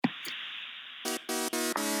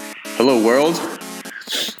Hello, world,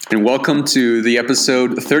 and welcome to the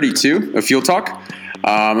episode 32 of Fuel Talk.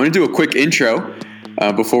 I'm going to do a quick intro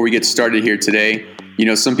before we get started here today. You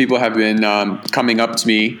know, some people have been coming up to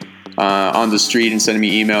me on the street and sending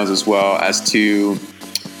me emails as well as to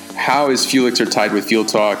how is Fuelixer tied with Fuel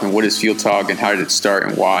Talk and what is Fuel Talk and how did it start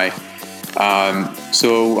and why.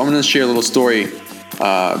 So I'm going to share a little story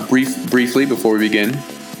briefly before we begin.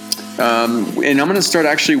 And I'm going to start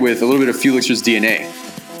actually with a little bit of Fuelixer's DNA.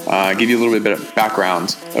 Give you a little bit of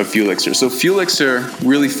background of Fuelixer. So Fuelixer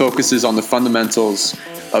really focuses on the fundamentals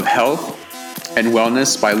of health and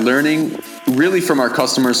wellness by learning really from our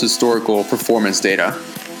customers' historical performance data.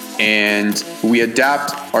 And we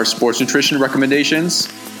adapt our sports nutrition recommendations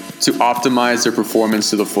to optimize their performance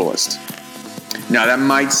to the fullest. Now that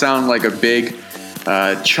might sound like a big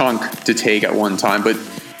chunk to take at one time, but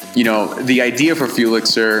you know, the idea for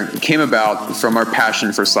Fuelixer came about from our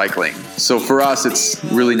passion for cycling. So for us, it's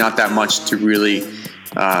really not that much to really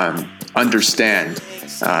understand.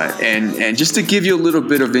 And just to give you a little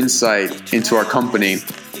bit of insight into our company,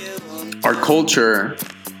 our culture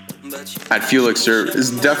at Fuelixer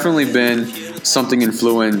has definitely been something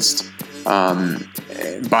influenced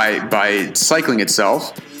by cycling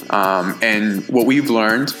itself and what we've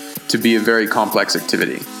learned to be a very complex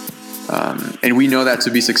activity. And we know that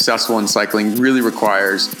to be successful in cycling really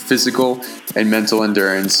requires physical and mental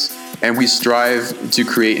endurance. And we strive to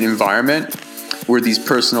create an environment where these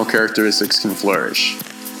personal characteristics can flourish.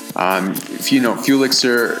 If you know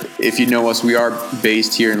Fuelixer, if you know us, we are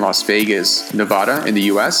based here in Las Vegas, Nevada, in the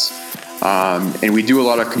U.S. And we do a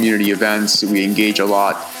lot of community events. We engage a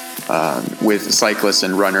lot with cyclists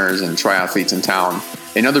and runners and triathletes in town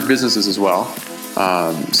and other businesses as well.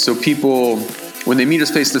 So people, when they meet us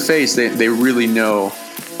face to face, they really know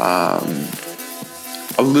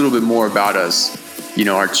a little bit more about us, you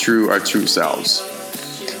know, our true selves.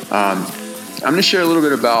 I'm going to share a little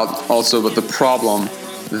bit about the problem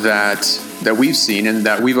that we've seen and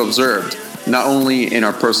that we've observed, not only in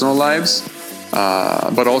our personal lives,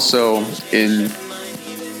 but also in,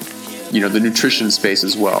 you know, the nutrition space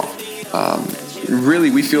as well. Really,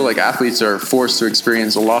 we feel like athletes are forced to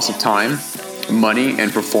experience a loss of time, money,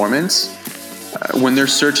 and performance when they're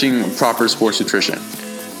searching proper sports nutrition.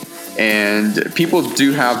 And people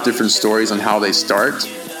do have different stories on how they start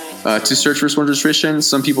to search for sports nutrition.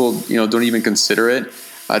 Some people, you know, don't even consider it.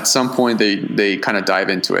 At some point, they kind of dive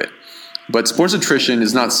into it. But sports nutrition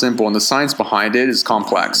is not simple, and the science behind it is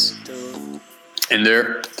complex. And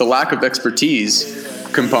the lack of expertise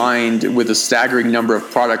combined with a staggering number of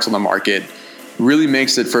products on the market really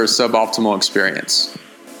makes it for a suboptimal experience.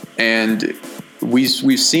 And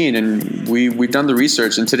we've seen and we've done the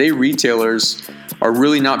research, and today retailers are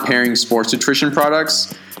really not pairing sports nutrition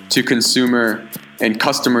products to consumer and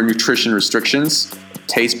customer nutrition restrictions,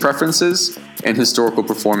 taste preferences, and historical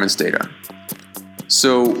performance data.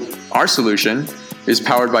 So our solution is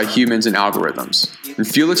powered by humans and algorithms. And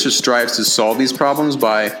Fuelixer strives to solve these problems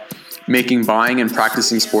by making buying and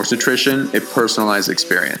practicing sports nutrition a personalized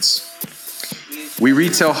experience. We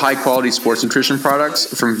retail high-quality sports nutrition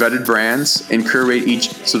products from vetted brands and curate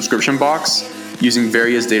each subscription box using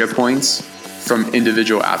various data points from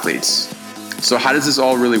individual athletes. So how does this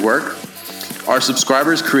all really work? Our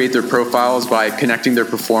subscribers create their profiles by connecting their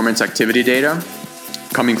performance activity data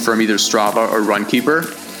coming from either Strava or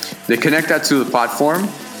Runkeeper. They connect that to the platform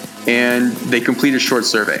and they complete a short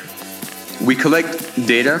survey. We collect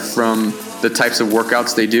data from the types of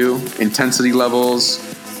workouts they do, intensity levels,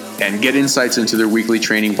 and get insights into their weekly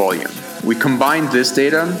training volume. We combine this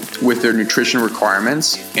data with their nutrition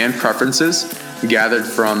requirements and preferences gathered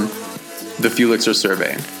from the Fuelixer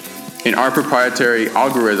survey. And our proprietary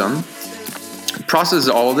algorithm processes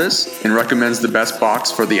all of this and recommends the best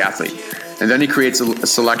box for the athlete. And then he creates a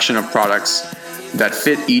selection of products that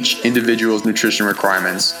fit each individual's nutrition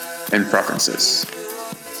requirements and preferences.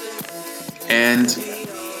 And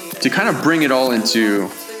to kind of bring it all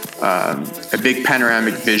into a big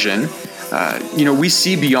panoramic vision, you know, we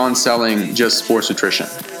see beyond selling just sports nutrition.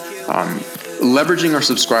 Leveraging our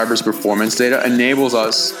subscribers' performance data enables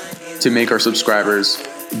us to make our subscribers'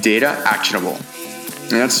 data actionable.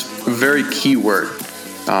 And that's a very key word.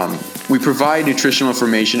 We provide nutritional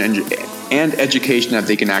information and education that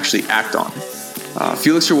they can actually act on.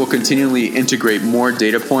 Fuelixer will continually integrate more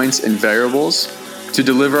data points and variables to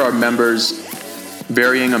deliver our members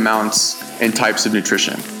varying amounts and types of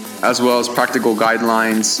nutrition, as well as practical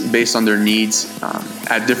guidelines based on their needs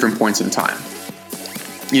at different points in time.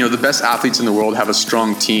 You know, the best athletes in the world have a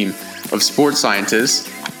strong team of sports scientists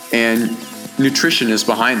and nutritionists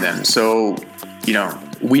behind them. So, you know,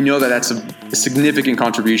 we know that that's a significant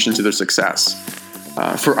contribution to their success.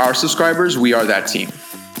 For our subscribers, we are that team.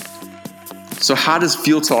 So how does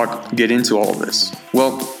Fuel Talk get into all of this?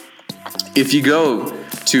 Well, if you go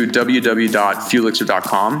to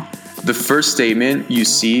www.fuelixer.com, the first statement you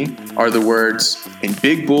see are the words in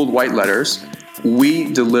big, bold, white letters,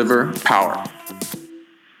 "We deliver power."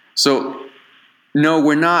 So, no,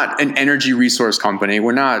 we're not an energy resource company.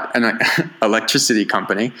 We're not an electricity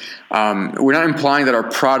company. We're not implying that our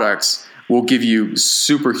products will give you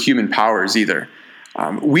superhuman powers either.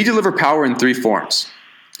 We deliver power in three forms.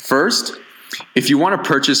 First, if you want to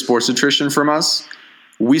purchase sports nutrition from us,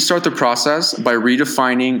 we start the process by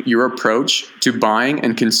redefining your approach to buying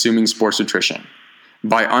and consuming sports nutrition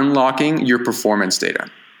by unlocking your performance data.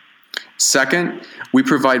 Second, we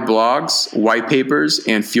provide blogs, white papers,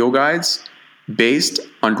 and fuel guides based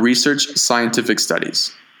on research scientific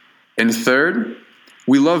studies. And third,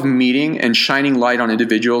 we love meeting and shining light on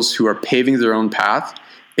individuals who are paving their own path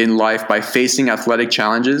in life by facing athletic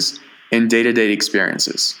challenges and day-to-day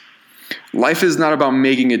experiences. Life is not about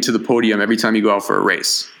making it to the podium every time you go out for a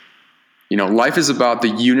race. Life is about the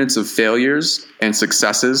units of failures and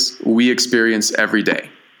successes we experience every day.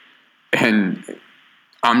 And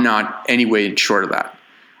I'm not any way short of that.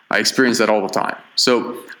 I experience that all the time.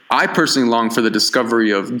 So I personally long for the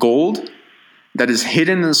discovery of gold that is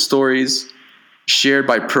hidden in the stories shared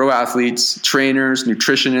by pro athletes, trainers,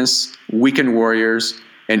 nutritionists, weekend warriors,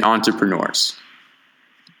 and entrepreneurs.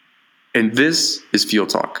 And this is Fuel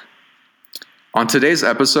Talk. On today's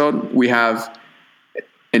episode, we have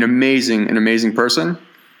an amazing person.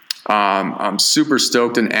 I'm super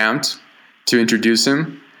stoked and amped to introduce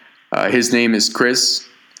him. His name is Chris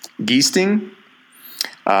Giesting.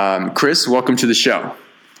 Chris, welcome to the show.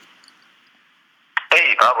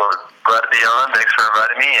 Hey, Pablo. Glad to be on. Thanks for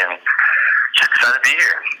inviting me, and just excited to be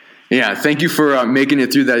here. Yeah, thank you for making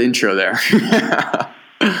it through that intro there.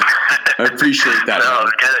 I appreciate that. No,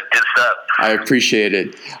 good stuff. I appreciate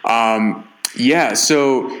it. Yeah,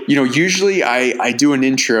 so, usually I do an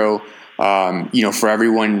intro, for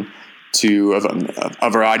everyone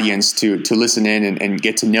of our audience to listen in and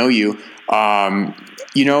get to know you.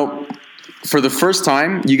 For the first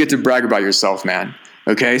time, you get to brag about yourself, man.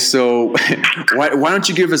 Okay, so why don't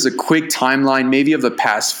you give us a quick timeline, maybe of the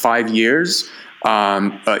past 5 years,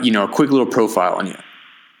 a quick little profile on you.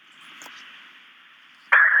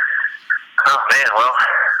 Oh, man, well,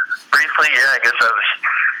 briefly, I guess I was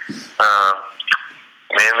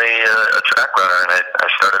mainly a track runner, and I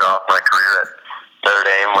started off my career at Notre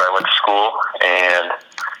Dame, where I went to school, and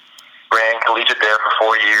ran collegiate there for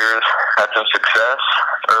 4 years, had some success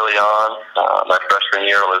early on. My freshman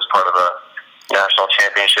year was part of a national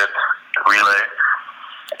championship relay,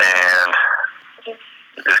 and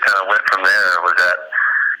just kind of went from there. Was at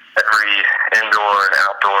every indoor and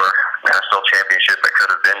outdoor national championship I could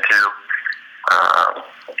have been to.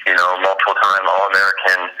 Multiple-time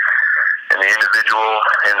All-American in the individual,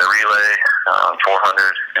 in the relay,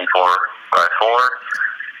 400 and 4x4.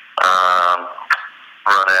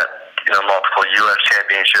 Run at multiple U.S.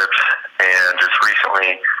 championships, and just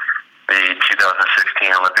recently the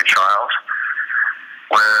 2016 Olympic trials,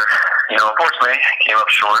 where unfortunately came up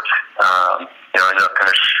short. Ended up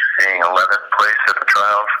finishing 11th place at the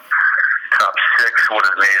trials. Top 6 would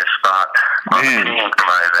have made a spot on the team for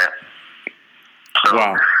my event. So,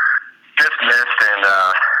 wow. Just missed, and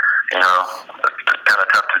it's kind of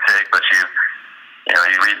tough to take, but you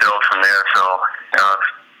rebuild from there. So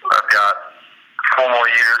I've got 4 more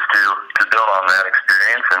years to build on that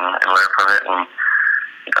experience and learn from it, and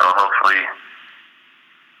hopefully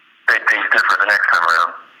make things different the next time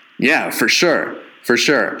around. Yeah, for sure.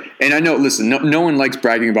 And I know, listen, no one likes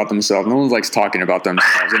bragging about themselves. No one likes talking about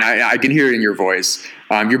themselves, and I can hear it in your voice.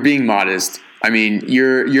 You're being modest. I mean,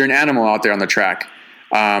 you're an animal out there on the track.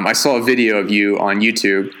 I saw a video of you on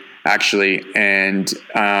YouTube, actually, and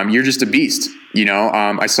you're just a beast.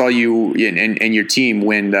 I saw you and your team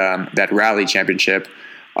win that rally championship,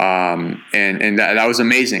 and that was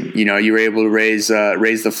amazing. You were able to raise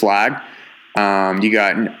the flag. You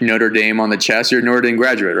got Notre Dame on the chest. You're a Notre Dame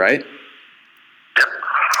graduate, right?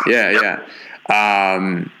 Yeah.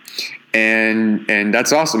 And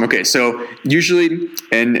that's awesome. Okay, so usually,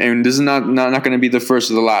 and this is not going to be the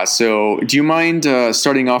first or the last. So, do you mind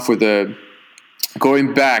starting off with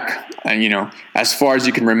going back, and as far as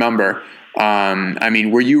you can remember?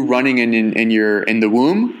 Were you running in the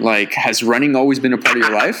womb? Like, has running always been a part of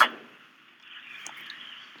your life?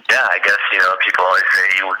 Yeah, I guess people always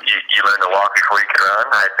say you learn to walk before you can run.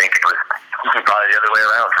 I think it was probably the other way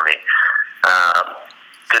around for me.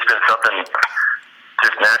 Just been something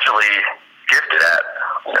just naturally gifted at.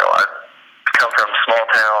 I've come from small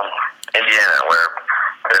town Indiana where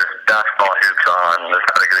there's basketball hoops on on the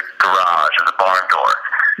garage or the barn door.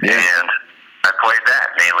 Yeah. And I played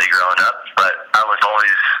that mainly growing up, but I was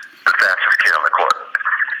always the fastest kid on the court.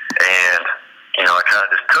 And, I kind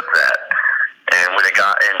of just took that. And when I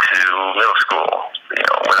got into middle school,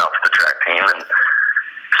 went out to the track team and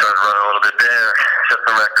started running a little bit there, set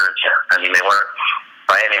some records. I mean, they weren't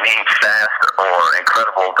by any means fast or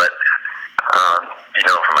incredible, but,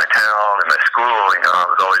 for my town and my school, I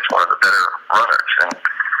was always one of the better runners. And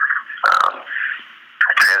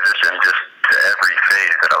I transitioned just to every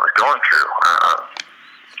phase that I was going through.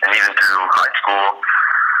 And even through high school,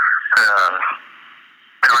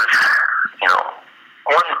 there was,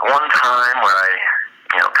 one time where I,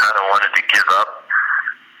 kind of wanted to give up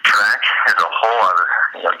track as a whole. I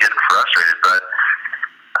was, getting frustrated, but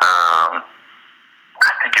I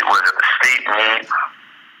think it was at the state meet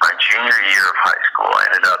my junior year of high school. I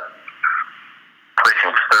ended up placing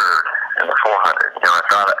third in the 400. I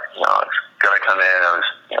thought, I was going to come in. I was,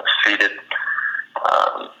 seated,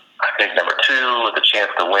 I think number 2 with a chance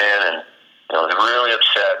to win, and I was really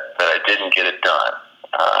upset that I didn't get it done.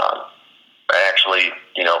 I actually,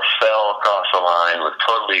 fell across the line, was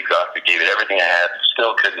totally exhausted, gave it everything I had,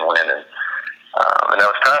 still couldn't win, and that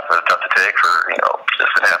was tough. It was tough to take for,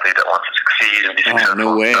 just an athlete that wants to succeed and be successful. Oh,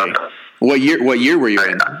 no way. What year were you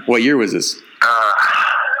in? What year was this?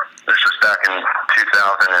 This was back in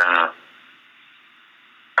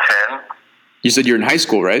 2010. You said you're in high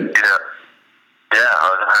school, right? Yeah, I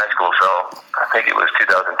was in high school, so I think it was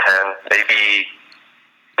 2010, maybe,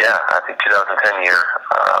 I think 2010 year.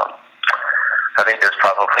 I think there's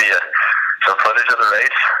probably some footage of the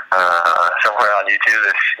race somewhere on YouTube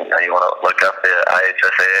if you want to look up the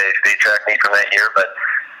IHSAA speed track meet from that year. But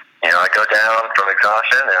I go down from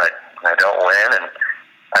exhaustion and I don't win. And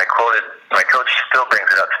I quoted, my coach still brings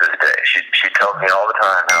it up to this day. She tells me all the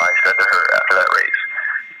time how I said to her after that race,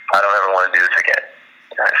 "I don't ever want to do this again."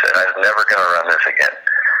 And I said, "I'm never going to run this again."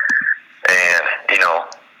 And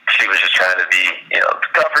she was just trying to be,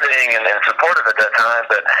 comforting and supportive at that time,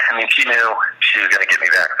 but, she knew she was going to get me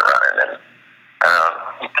back to running, and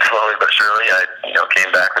slowly but surely, I,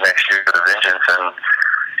 came back the next year with a vengeance and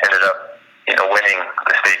ended up, winning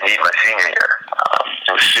the state meet my senior year.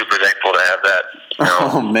 I was super thankful to have that,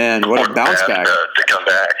 Oh, man, what a bounce back. To come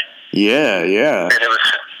back. Yeah. And it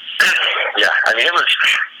was, it was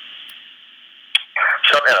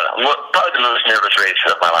something, probably the most nervous race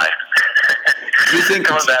of my life. You think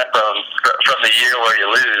coming back from the year where you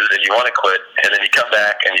lose and you want to quit, and then you come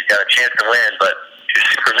back and you've got a chance to win, but you're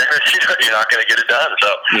super nervous. You're not going to get it done.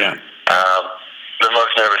 So, the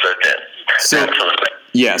most nervous I've been. So, absolutely.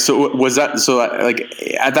 Yeah. So was that like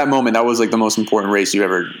at that moment that was like the most important race you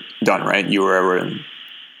ever done, right? You were ever in.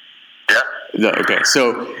 Yeah. Okay.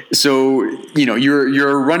 So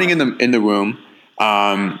you're running in the room.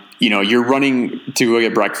 You're running to go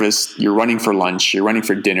get breakfast, you're running for lunch, you're running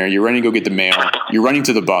for dinner, you're running to go get the mail, you're running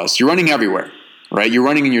to the bus, you're running everywhere, right? You're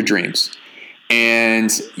running in your dreams.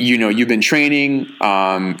 And, you've been training,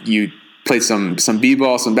 you played some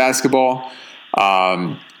b-ball, some basketball.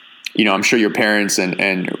 I'm sure your parents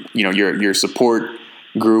and your support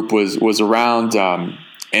group was around.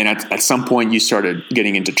 And at some point you started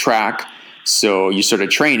getting into track. So you started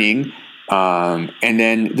training. And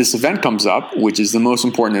then this event comes up, which is the most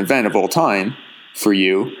important event of all time for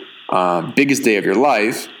you, biggest day of your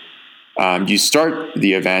life. You start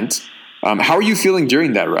the event. How are you feeling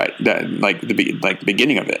during that ride? The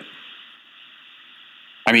beginning of it.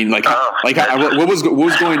 I mean, what was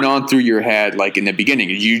going on through your head, like in the beginning?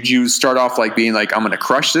 Did you start off like being like, I'm going to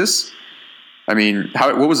crush this? I mean,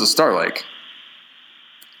 what was the start like?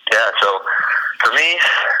 Yeah. So for me,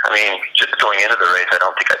 just going into the race, I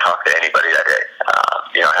don't think I talked to anybody that day.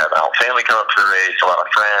 I had my whole family come up to the race, a lot of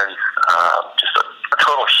friends, just a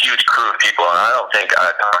total huge crew of people, and I don't think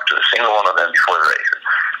I talked to a single one of them before the race.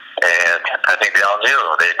 And I think they all knew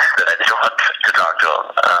that I didn't want to talk to them.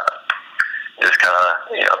 Just kind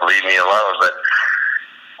of, leave me alone. But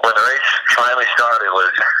when the race finally started, it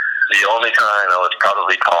was the only time I was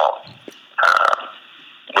probably calm,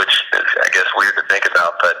 which is, I guess, weird to think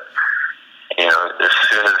about, but as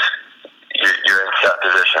soon as you're in set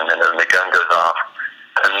position and then the gun goes off,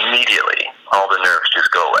 immediately all the nerves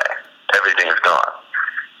just go away. Everything is gone,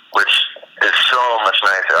 which is so much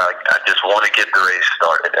nicer. I just want to get the race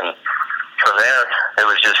started, and from there it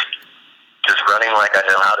was just running like I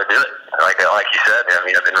know how to do it. Like you said, I've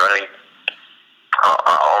been running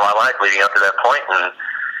all my life leading up to that point, and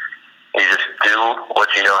you just do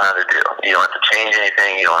what you know how to do. You don't have to change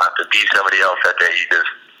anything. You don't have to be somebody else that day. You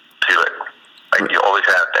just do it. Like you always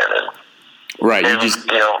have been. And, right.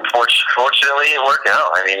 Fortunately it worked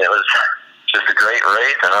out. It was just a great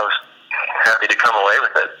race, and I was happy to come away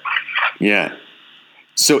with it. Yeah.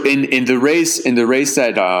 So in the race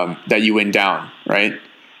that you went down, right?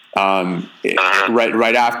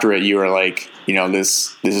 Right after it, you were like,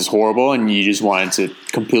 this is horrible, and you just wanted to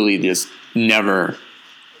completely just never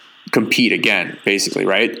compete again, basically,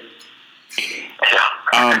 right?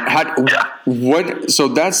 Yeah. So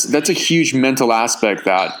that's a huge mental aspect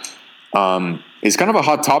that is kind of a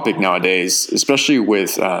hot topic nowadays, especially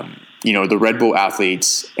with the Red Bull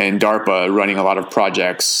athletes and DARPA running a lot of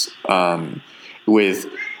projects with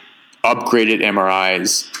upgraded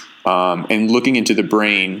MRIs and looking into the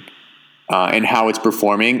brain and how it's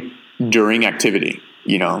performing during activity.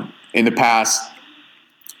 In the past,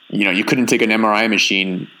 you couldn't take an MRI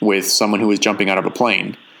machine with someone who was jumping out of a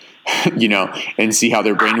plane, and see how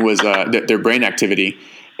their brain was, their brain activity.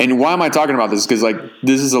 And why am I talking about this? Because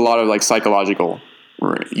this is a lot of psychological,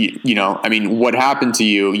 what happened to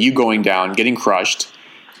you going down, getting crushed,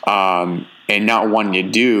 and not wanting to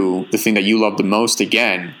do the thing that you love the most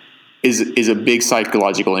again is a big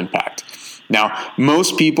psychological impact. Now,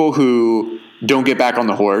 most people who don't get back on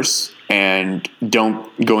the horse and don't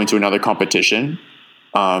go into another competition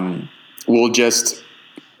will just,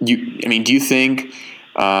 do you think,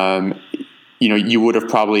 you would have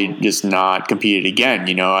probably just not competed again?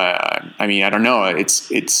 I don't know.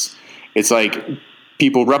 It's like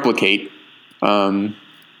people replicate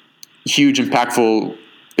huge, impactful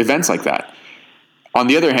events like that. On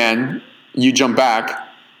the other hand, you jump back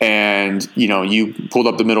and, you pulled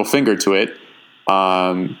up the middle finger to it.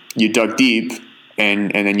 You dug deep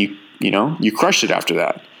and then you crushed it after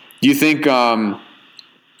that. Do you think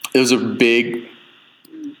it was a big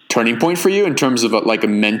turning point for you in terms of a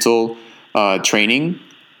mental training,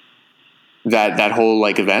 that whole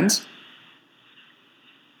event?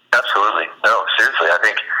 Absolutely. No, seriously. I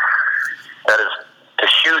think that is a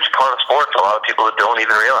huge part of sports. A lot of people don't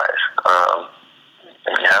even realize.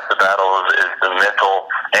 Half the battle is the mental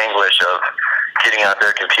anguish of getting out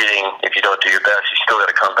there competing. If you don't do your best, you still got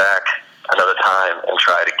to come back another time and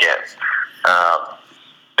try it again.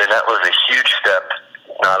 And that was a huge step,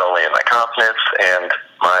 not only in my confidence and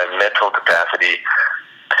my mental capacity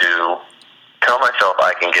to tell myself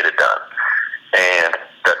I can get it done. And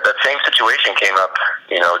that same situation came up,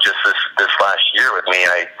 just this last year with me.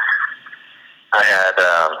 I had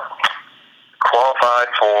qualified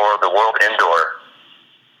for the World Indoor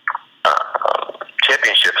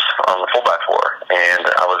Championships on the 4x4, and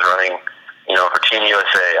I was running, for Team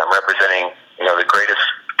USA. I'm representing, the greatest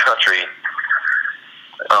country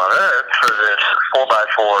on earth for this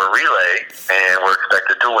 4x4 relay, and we're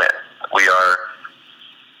expected to win. We are,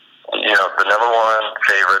 the number one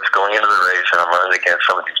favorites going into the race, and I'm running against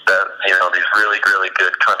some of these these really, really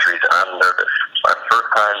good countries, and I'm nervous. It's my first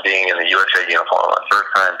time being in the USA uniform, my first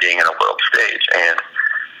time being in a world stage, and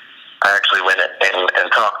I actually went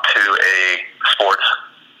and talked to a sports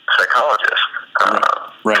psychologist.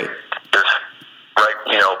 Right. Just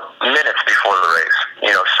minutes before the race.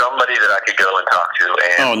 Somebody that I could go and talk to.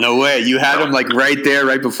 And, oh, no way! You had them right there,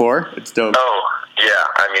 right before. It's dope. Oh yeah,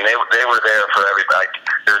 they were there for everybody.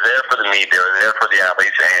 They were there for the meet. They were there for the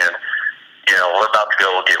athletes, and we're about to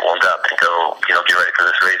go get warmed up and go get ready for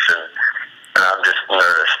this race, and I'm just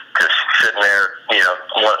nervous, just sitting there,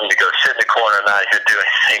 wanting to go sit in the corner and not do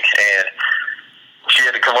anything. And she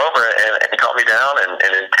had to come over and calm me down and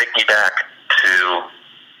then take me back to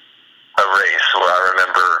a race where I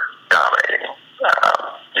remember dominating.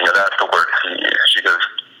 That's the word she used. She goes,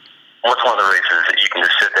 "What's one of the races that you can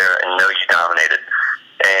just sit there and know you dominated?"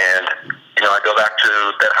 And I go back to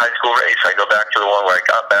that high school race. I go back to the one where I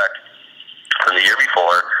got back from the year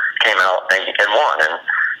before, came out and won. And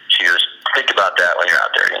she goes, "Think about that when you're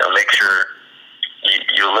out there. Make sure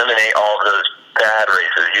you eliminate all of those bad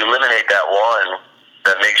races. You eliminate that one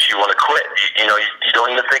that makes you want to quit. You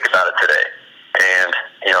don't even think about it today." And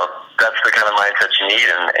that's the kind of mindset you need.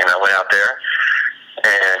 And I went out there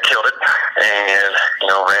and killed it, and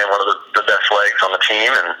ran one of the best legs on the team,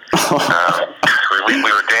 and we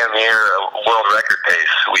were damn near a world record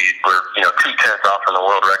pace. We were 2/10 off from the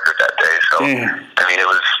world record that day. So it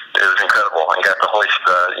was incredible. And got to hoist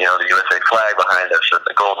the USA flag behind us with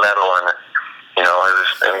the gold medal, and it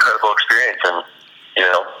was an incredible experience. And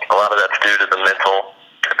a lot of that's due to the mental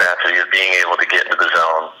capacity of being able to get into the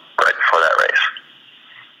zone right before that race.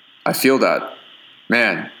 I feel that,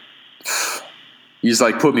 man. You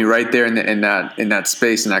just put me right there in that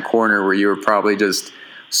space, in that corner where you were probably just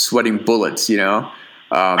sweating bullets. Your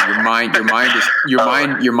mind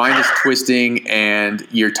is twisting, and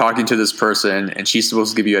you're talking to this person, and she's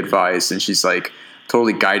supposed to give you advice, and she's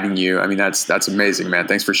totally guiding you. That's amazing, man.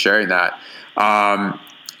 Thanks for sharing that.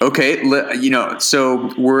 Okay,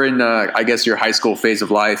 so we're in, I guess, your high school phase of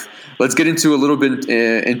life. Let's get into a little bit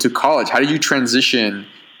into college. How did you transition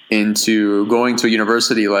into going to a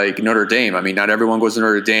university like Notre Dame? I mean, not everyone goes to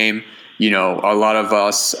Notre Dame. A lot of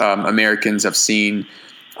us Americans have seen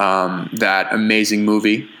that amazing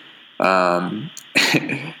movie. Oh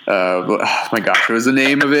my gosh, what was the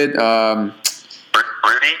name of it?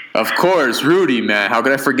 Rudy? Of course, Rudy, man. How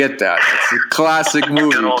could I forget that? It's a classic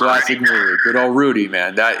movie. Good old Rudy,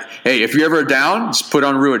 man. Hey, if you're ever down, just put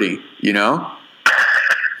on Rudy, I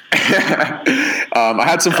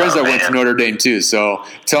had some friends that went to Notre Dame too. So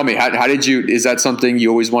tell me, how did you? Is that something you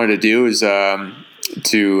always wanted to do? Is to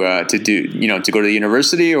do to go to the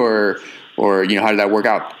university, or how did that work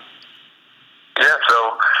out? Yeah,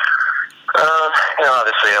 so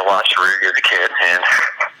obviously I watched Rudy as a kid, and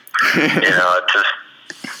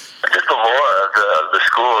just the lore of the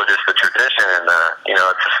school, just the tradition, and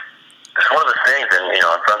it's one of the things. And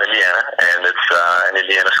I'm from Indiana, and it's an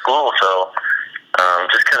Indiana school, so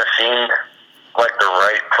just kind of seemed like the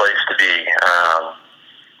right place to be,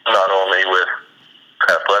 not only with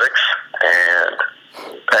athletics and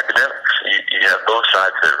academics. You have both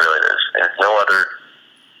sides of it, really. There's no other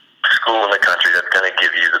school in the country that's going to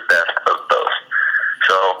give you the best of both.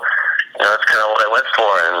 So that's kind of what I went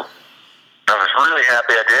for, and I was really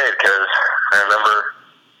happy I did, because I remember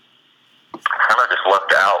kind of just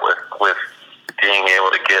lucked out with being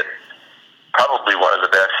able to get probably one of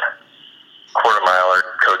the best quarter-miler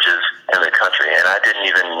coaches in the country, and I didn't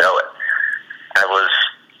even know it. I was,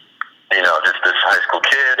 just this high school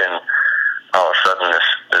kid, and all of a sudden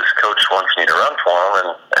this coach wants me to run for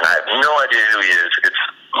him, and I have no idea who he is. It's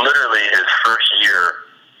literally his first year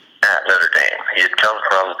at Notre Dame. He had come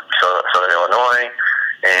from Southern Illinois,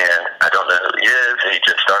 and I don't know who he is. He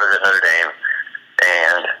just started at Notre Dame,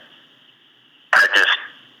 and I just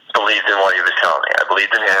believed in what he was telling me. I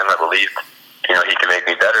believed in him. I believed, he could make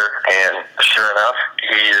me better. And sure enough,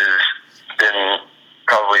 he has been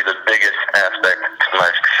probably the biggest aspect to my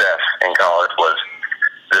success in college. Was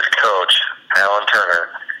this coach, Alan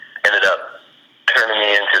Turner, ended up turning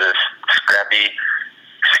me into this scrappy,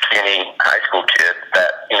 skinny high school kid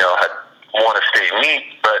that, had won a state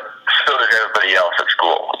meet, but so did everybody else at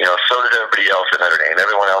school. So did everybody else at Notre Dame.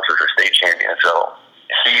 Everyone else was a state champion. So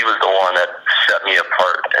he was the one that set me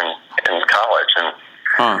apart in college, and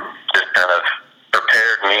just kind of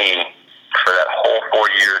prepared me for that whole 4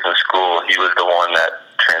 years in school. He was the one that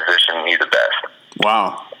transitioned me the best.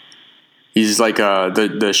 Wow. He's like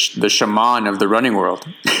the shaman of the running world.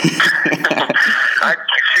 I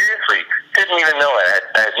seriously didn't even know it.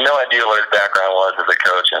 I had no idea what his background was as a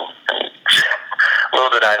coach, and little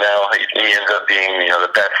did I know he ends up being the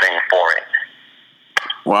best thing for me.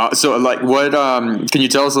 Wow. So, what can you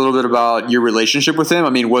tell us a little bit about your relationship with him? I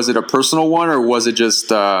mean, was it a personal one, or was it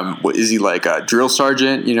just is he like a drill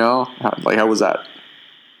sergeant? How was that?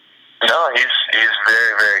 No, he's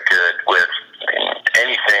very, very good with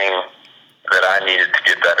anything that I needed to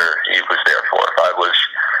get better. He was there for. If I was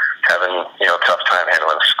having tough time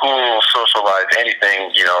handling school, social life,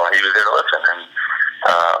 anything, he was there to listen. And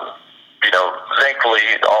thankfully,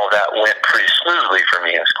 all that went pretty smoothly for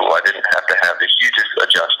me in school. I didn't have to have the hugest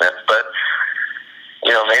adjustments, but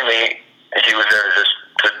mainly he was there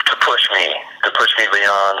to push me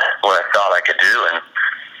beyond what I thought I could do, and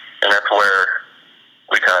that's where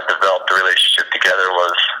we kind of developed a relationship together.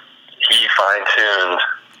 Was he fine-tuned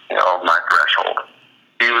my threshold.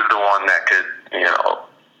 He was the one that could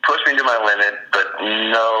push me to my limit, but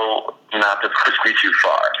not to push me too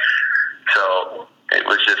far. So it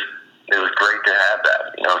was great to have that,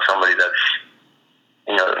 somebody that's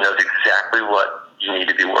knows exactly what you need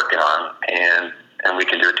to be working on, and we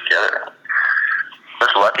can do it together.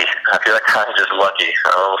 Just lucky. I feel like I'm just lucky.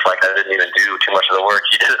 Almost like I didn't even do too much of the work.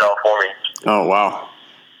 He did it all for me. Oh wow,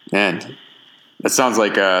 man, that sounds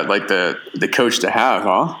like the coach to have,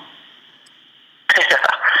 huh? Yeah.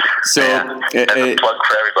 So that's a plug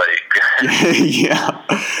for everybody. Yeah.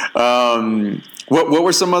 What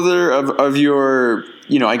were some other of your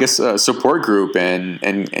support group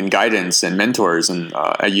and guidance and mentors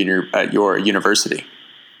at your university?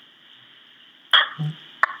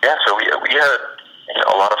 Yeah, so we had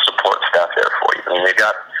a lot of support staff there for you. I mean, they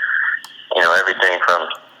got everything from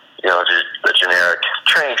just the generic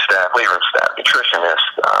training staff, weight room staff, nutritionist,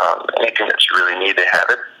 anything that you really need, they have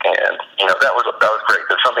it, and that was great.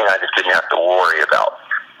 That's something I just didn't have to worry about,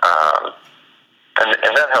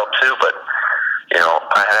 and that helped too. But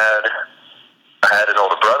I had an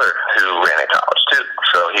older brother who ran a college too,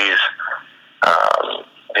 so he's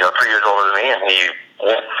 3 years older than me, and he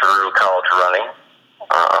went through college running,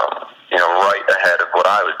 right ahead of what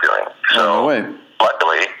I was doing. So no way.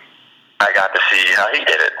 Luckily, see how he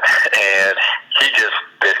did it. And he just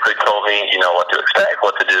basically told me, what to expect,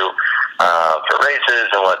 what to do for races,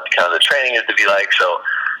 and what kind of the training is to be like. So,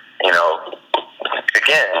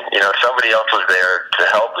 again, somebody else was there to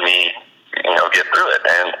help me, get through it.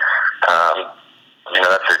 And,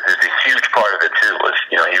 that's a huge part of it too, was,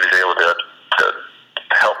 he was able to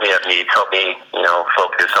help me at meets, help me,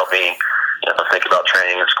 focus, help me, think about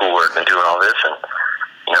training and schoolwork and doing all this. And,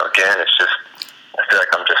 again, it's just, I feel like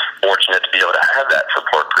I'm just fortunate to be able to have that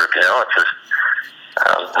support group, it's just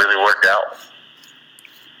really worked out.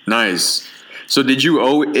 Nice. So did you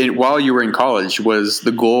while you were in college, was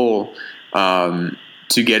the goal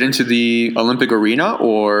to get into the Olympic arena,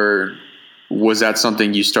 or was that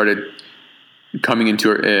something you started coming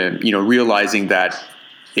into, realizing that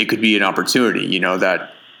it could be an opportunity,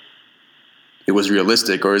 that it was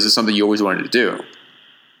realistic, or is it something you always wanted to do?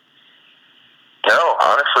 No,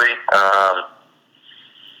 honestly,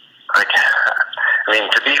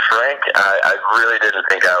 to be frank, I really didn't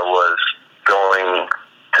think I was going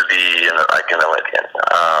to be an Olympian.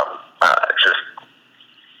 Just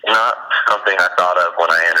not something I thought of when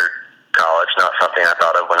I entered college, not something I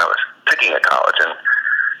thought of when I was picking a college. And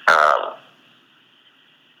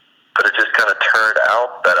but it just kind of turned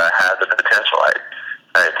out that I had the potential.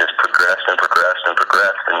 I just progressed and progressed and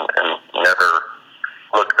progressed and never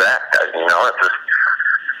looked back. It's just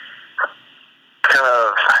kind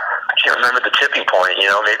of, I can't remember the tipping point.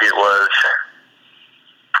 Maybe it was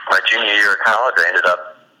my junior year of college. I ended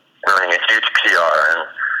up running a huge PR and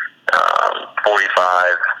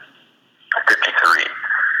 45:53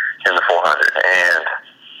 in the 400, and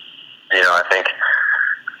I think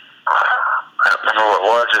I don't remember what it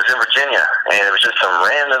was. It was in Virginia, and it was just some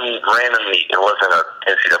random meet. It wasn't a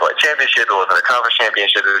NCAA championship. It wasn't a conference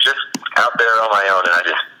championship. It was just out there on my own, and I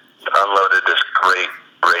just unloaded this great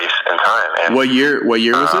race in time. And What year was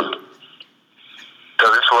it? So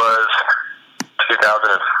this was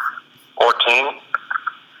 2014,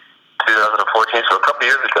 so a couple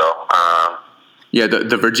years ago. Yeah,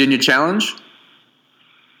 the Virginia Challenge?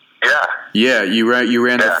 Yeah. Yeah, you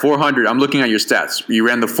ran the 400. I'm looking at your stats. You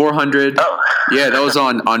ran the 400. Oh. Yeah, that was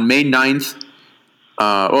on May 9th.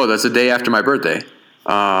 That's the day after my birthday.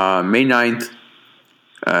 May 9th,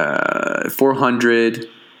 400,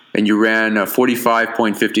 and you ran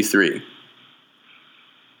 45.53.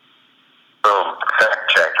 Boom. Fact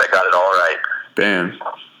checked. I got it all right. Bam.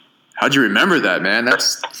 How'd you remember that, man?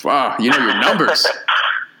 That's, wow, your numbers.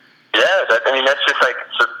 Yeah, that's just like,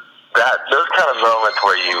 so those kind of moments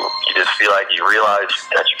where you just feel like you realize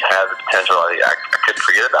that you have the potential. I could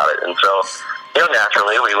forget about it. And so,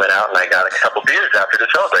 naturally we went out and I got a couple beers after to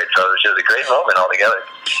celebrate. So it was just a great moment altogether.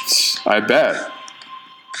 I bet.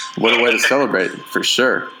 What a way to celebrate, for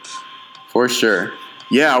sure. For sure.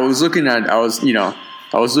 Yeah, I was doing a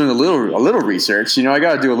little research. I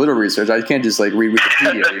got to do a little research. I can't just read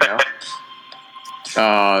Wikipedia,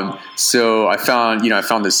 So I found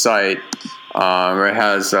this site where it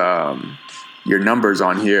has your numbers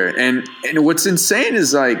on here, and what's insane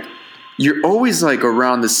is you're always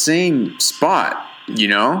around the same spot,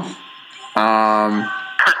 But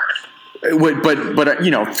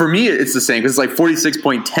for me it's the same because it's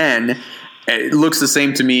 46.10. It looks the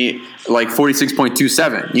same to me,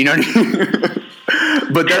 46.27. You know what I mean?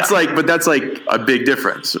 But that's a big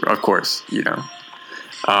difference, of course.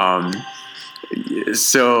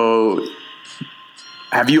 So,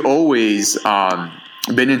 have you always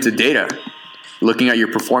been into data, looking at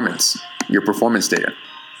your performance data?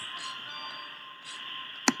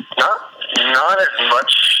 Not as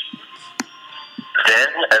much then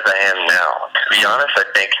as I am now. To be honest, I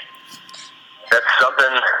think that's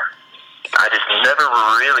something I just never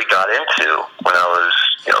really got into when I was,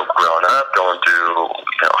 growing up, going through,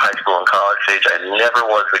 high school and college stage. I never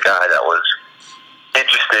was the guy that was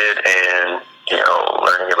interested in,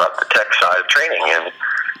 learning about the tech side of training. And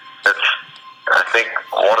that's, I think,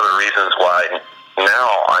 one of the reasons why now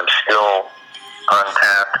I'm still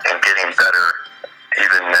untapped and getting better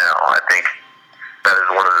even now. I think that is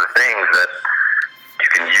one of the things that you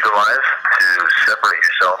can utilize to separate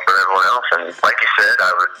yourself from everyone else. And like you said,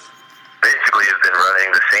 I would basically have been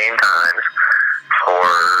running the same times for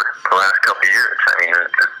the last couple of years.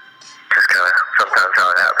 It's just kind of sometimes how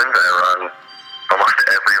it happens. I run almost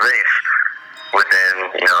every race within,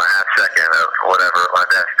 a half second of whatever my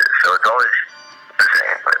best is. So it's always the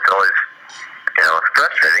same. It's always, it's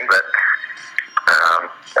frustrating, but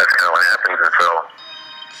that's kind of what happens. And so,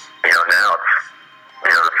 now it's,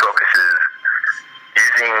 the focus is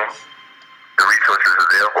using the resources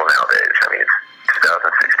available nowadays. It's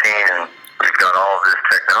 2016, and we've got all of this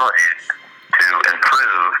technology to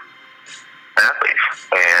improve athletes,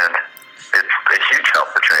 and it's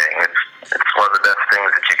training. It's one of the best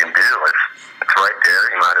things that you can do. It's right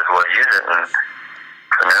there. You might as well use it. And so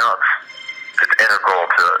now it's integral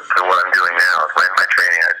to what I'm doing now. It's my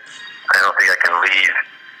training. I don't think I can leave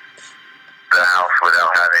the house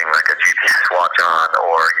without having like a GPS watch on,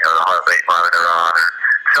 or the heart rate monitor on, or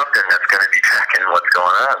something that's going to be tracking what's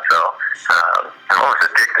going on. So I'm almost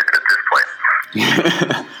addicted at this point.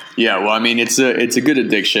 Yeah, well, I mean, it's a good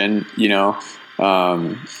addiction.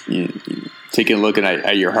 Taking a look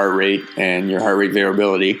at your heart rate and your heart rate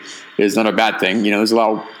variability is not a bad thing. There's a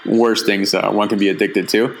lot worse things one can be addicted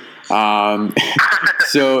to.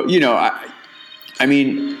 So I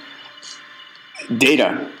mean,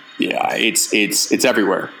 data. Yeah, it's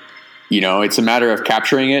everywhere. It's a matter of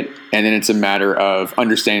capturing it, and then it's a matter of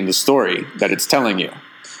understanding the story that it's telling you.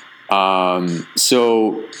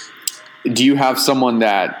 So do you have someone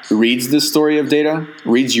that reads the story of data,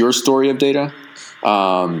 reads your story of data?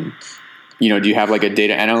 Do you have like a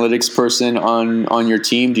data analytics person on your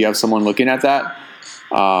team? Do you have someone looking at that?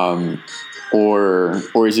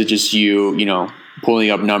 Or is it just you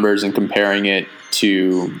pulling up numbers and comparing it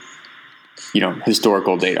to,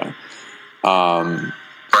 historical data? And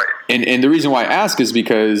the reason why I ask is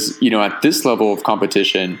because, at this level of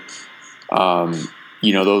competition, those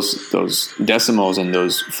decimals and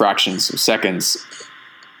those fractions of seconds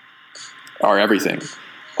are everything.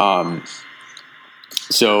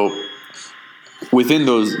 So within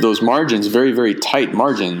those margins, very, very tight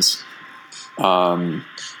margins,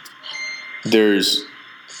 there's,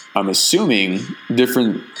 I'm assuming,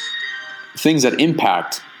 different things that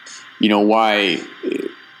impact, why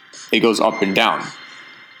it goes up and down,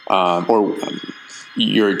 or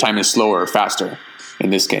your time is slower or faster in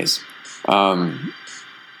this case.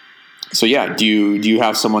 So yeah, do you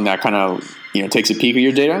have someone that kind of takes a peek at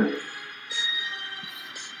your data?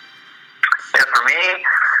 Yeah, for me,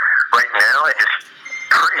 right now, I just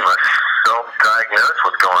pretty much self-diagnose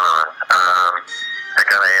what's going on. I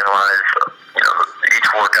kind of analyze, each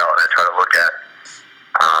workout, and I try to look at,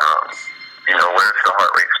 where's the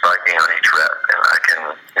heart rate spiking on each rep, and I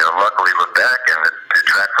can, luckily look back and it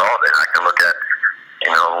tracks all of it. I can look at,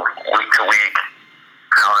 week to week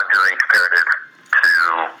how I'm doing comparative to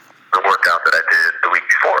the workout that I did the week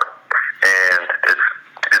before, and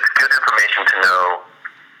it's good information to know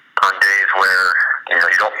on days where you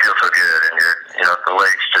don't feel so good, and the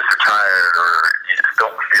legs just are tired, or you just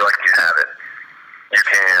don't feel like you have it. You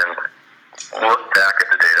can look back at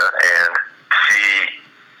the data and see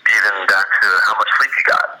even back to how much sleep you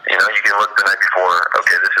got. You can look the night before,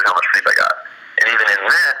 okay, this is how much sleep I got. And even in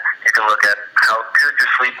that, you can look at how good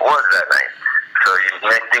your sleep was that night. So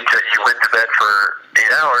you may think that you went to bed for 8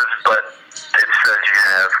 hours, but it says you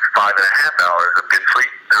have 5.5 hours of good sleep.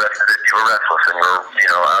 The rest of it, you were restless and you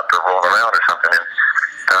were, out there rolling around or something. And,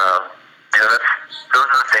 those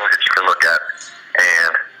are the things that you can look at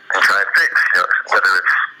and try and fix. Whether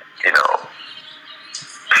it's,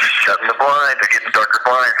 shutting the blinds or getting darker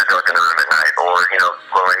blinds to darken the room at night, or,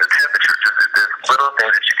 lowering the temperature. Just there's little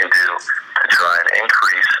things that you can do to try and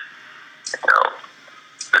increase,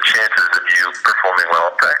 the chances of you performing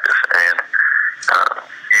well in practice. And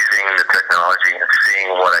using the technology and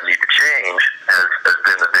seeing what I need to change has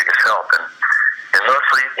been the biggest help. And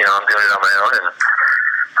mostly, I'm doing it on my own, and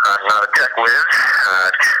I'm not a tech whiz.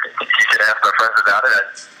 You should ask my friends about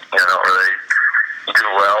it. I don't really do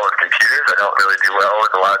well with computers. I don't really do well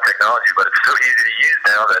with a lot of technology, but it's so easy to use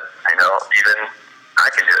now that, even I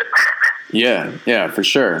can do it. Yeah, for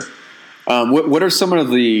sure. What are some of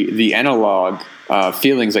the analog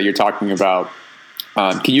feelings that you're talking about?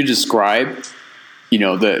 Can you describe,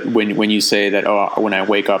 when you say that, when I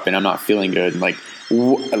wake up and I'm not feeling good,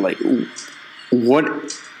 what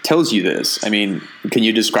tells you this? I mean, can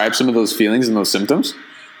you describe some of those feelings and those symptoms?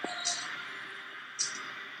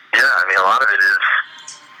 Yeah, a lot of it is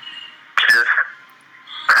just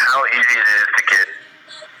how easy it is to get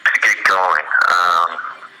going.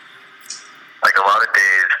 Like a lot of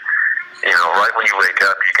days, right when you wake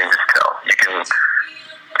up, you can just tell. You can,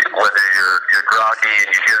 whether you're groggy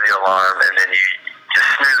and you hear the alarm and then you just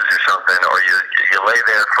snooze or something, or you lay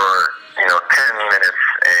there for 10 minutes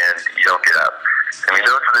and you don't get up.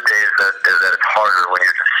 Those are the days that it's harder when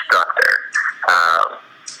you're just stuck there.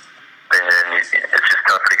 And then it's just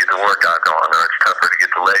tougher to get the workout going, or it's tougher to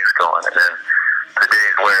get the legs going. And then the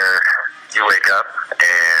days where you wake up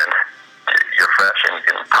and you're fresh and you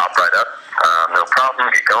can pop right up, no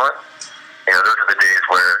problem, get going. Those are the days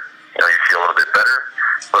where you feel a little bit better,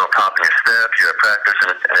 a little pop in your step, you're at practice,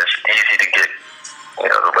 and it's easy to get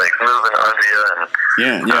the legs moving under you. And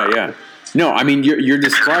yeah. No, you're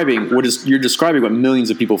describing what millions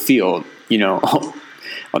of people feel,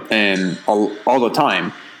 and all the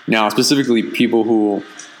time. Now, specifically people who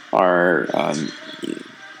are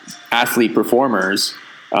athlete performers,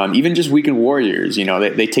 even just weekend warriors,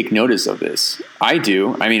 they take notice of this. I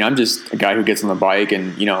do. I mean, I'm just a guy who gets on the bike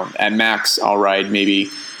and, at max, I'll ride maybe,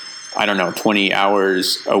 20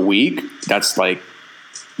 hours a week. That's like,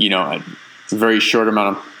 a very short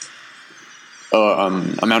amount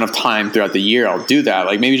of time throughout the year. I'll do that.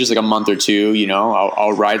 Like maybe just like a month or two,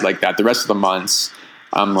 I'll ride like that. The rest of the months,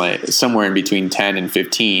 I'm like somewhere in between 10 and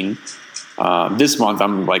 15. This month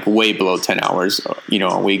I'm like way below 10 hours,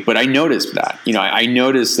 a week. But I noticed that, I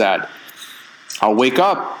noticed that I'll wake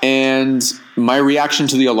up and my reaction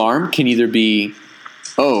to the alarm can either be,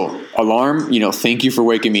 oh, alarm, thank you for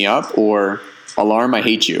waking me up, or alarm, I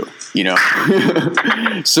hate you,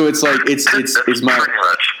 So it's like, it's my,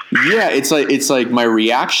 yeah, it's like my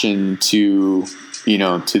reaction to,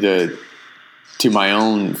 to my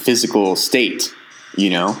own physical state,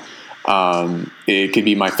 it could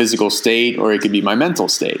be my physical state or it could be my mental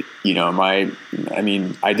state. I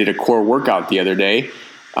did a core workout the other day,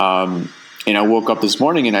 and I woke up this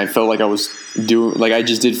morning and I felt like I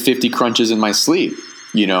just did 50 crunches in my sleep,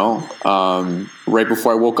 right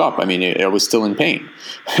before I woke up. I mean, I was still in pain.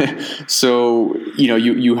 So,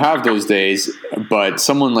 you have those days, but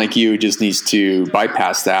someone like you just needs to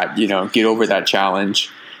bypass that, get over that challenge,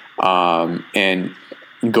 and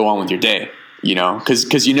go on with your day. Because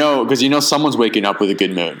someone's waking up with a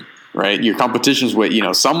good mood, right? Your competition's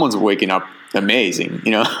someone's waking up amazing,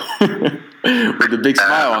 with a big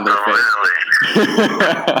smile on their face,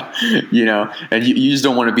 and you just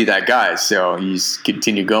don't want to be that guy, so you just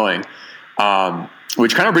continue going.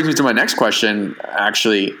 Which kind of brings me to my next question.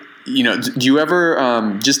 Actually, do you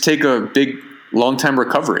ever just take a big long time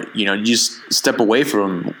recovery? You just step away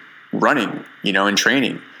from running, and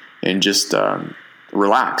training, and just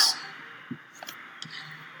relax.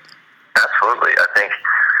 Absolutely. I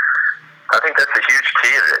think that's a huge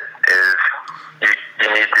key of it is you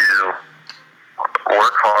need to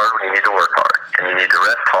work hard when you need to work hard, and you need to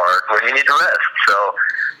rest hard when you need to rest. So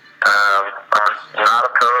I'm not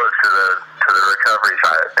opposed to the recovery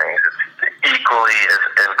side of things. It's equally as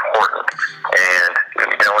important. And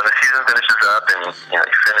when the season finishes up and you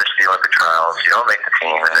finish the Olympic trials, you don't make the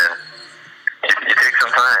team, and then you take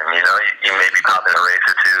some time. You maybe pop in a race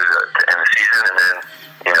or two to end the season, and then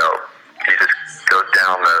you just go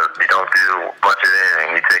down you don't do much of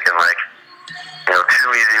anything. You take in 2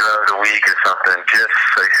 easy runs a week or something, just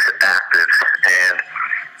like active, and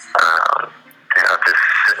just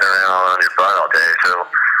sitting around on your butt all day. So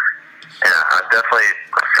yeah, I'm definitely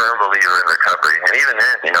a firm believer in recovery, and even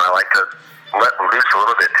then, I like to let loose a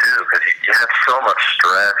little bit too, because you have so much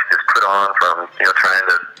stress just put on from trying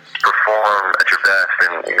to perform at your best,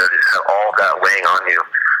 and just have all that weighing on you.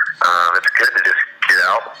 It's good to just get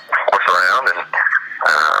out, horse around, and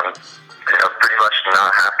pretty much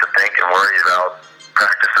not have to think and worry about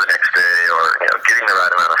practice the next day or getting the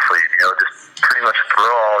right amount of sleep. Just pretty much throw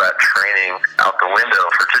all that training out the window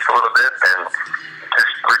for just a little bit and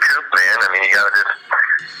just recoup, man. I mean, you gotta just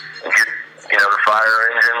get the fire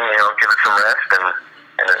engine, give it some rest, and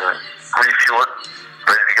then refuel it,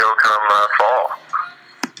 ready to go come fall.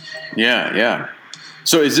 Yeah.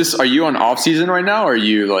 So are you on off season right now, or are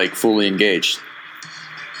you like fully engaged?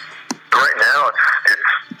 Right now, it's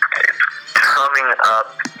coming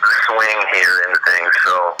up the swing here into things.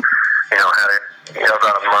 So, had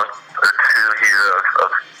about a month or two here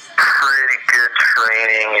of pretty good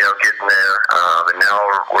training, getting there. But now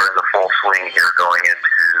we're in the full swing here going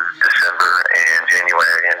into December and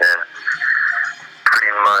January, and then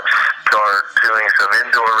pretty much start doing some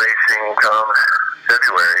indoor racing come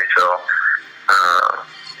February. So, I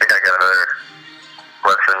think I got another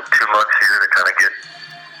less than 2 months here to kind of get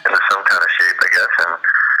into some kind of shape, I guess, and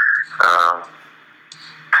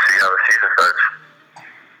see how the season starts.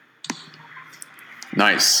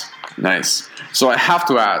 Nice. So I have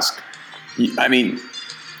to ask, I mean,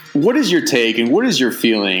 what is your take and what is your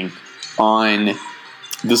feeling on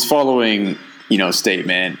this following,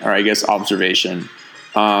 statement, or I guess observation?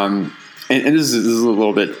 And this is a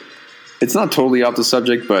little bit, it's not totally off the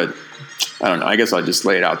subject, but I don't know. I guess I'll just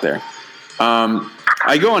lay it out there.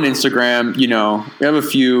 I go on Instagram, we have a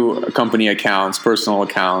few company accounts, personal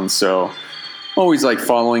accounts. So always like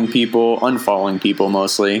following people, unfollowing people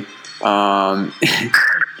mostly. But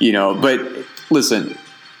listen,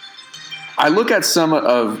 I look at some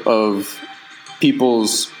of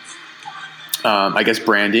people's, I guess,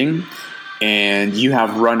 branding, and you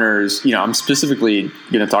have runners, I'm specifically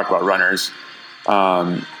going to talk about runners,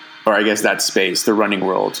 or I guess that space, the running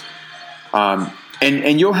world.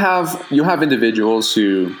 And you'll have individuals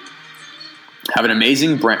who have an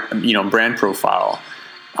amazing brand profile,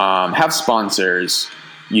 have sponsors,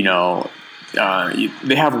 they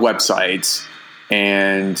have websites,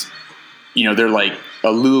 and, they're like a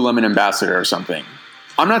Lululemon ambassador or something.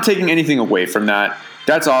 I'm not taking anything away from that.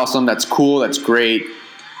 That's awesome. That's cool. That's great.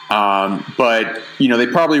 But, they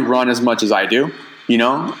probably run as much as I do,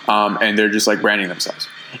 and they're just like branding themselves.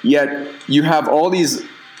 Yet you have all these,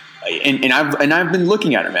 and I've been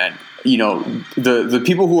looking at it, man. The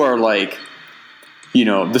people who are like,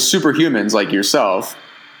 the superhumans like yourself,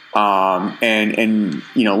 and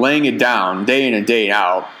laying it down day in and day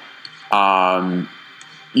out, have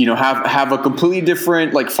a completely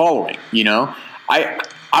different like following.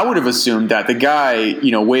 I would have assumed that the guy,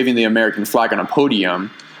 waving the American flag on a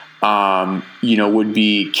podium, would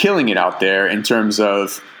be killing it out there in terms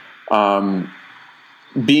of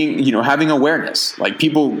being, having awareness, like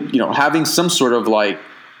people, having some sort of like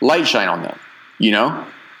light shine on them,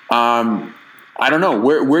 I don't know.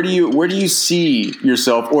 Where do you see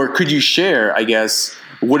yourself, or could you share, I guess,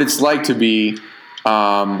 what it's like to be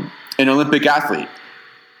an Olympic athlete?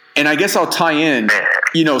 And I guess I'll tie in,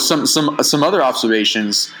 some other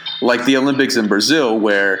observations like the Olympics in Brazil,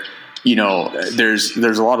 where there's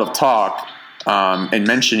a lot of talk and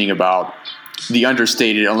mentioning about the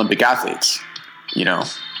understated Olympic athletes,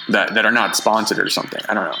 that are not sponsored or something.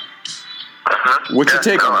 I don't know. Mm-hmm. What's your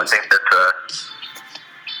take on this? I think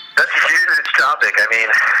that's a huge topic. I mean,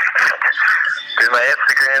 dude, my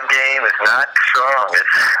Instagram game is not strong.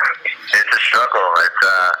 It's a struggle.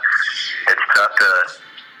 It's tough to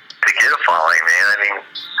get a following, man. I mean,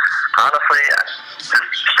 honestly, just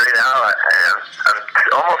straight out, I'm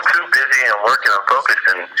almost too busy and working. I'm focused,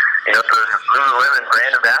 and those Lululemon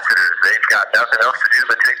brand ambassadors, they've got nothing else to do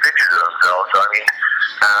but take pictures of themselves. So I mean,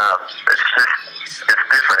 it's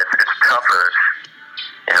different. It's tougher.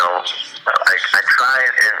 I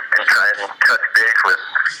try and touch base with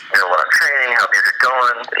what I'm training, how things are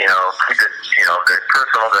going. Keep it very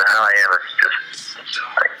personal to how I am. It's just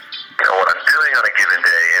like what I'm doing on a given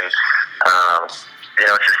day, and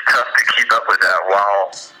it's just tough to keep up with that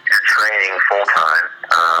while you're training full time.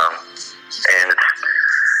 And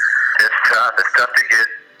it's tough. It's tough to get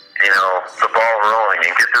the ball rolling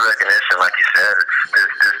and get the recognition, like you said.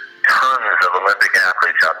 There's tons of Olympic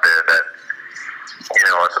athletes out there that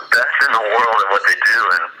are the best in the world at what they do,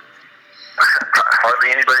 and hardly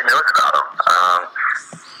anybody knows about them.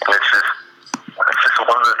 And it's just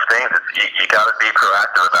one of those things that you got to be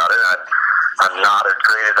proactive about it. I'm not as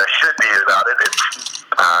great as I should be about it. It's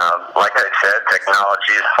like I said,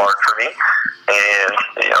 technology is hard for me, and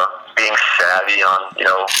being savvy on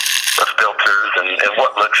the filters and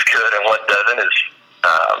what looks good and what doesn't is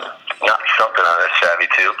not something I'm as savvy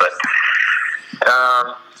to. But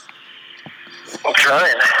I'm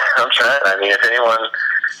trying. I mean, if anyone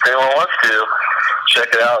wants to check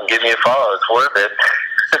it out and give me a follow, it's worth it.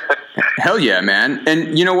 Hell yeah, man.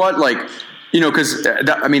 And you know what? Like, because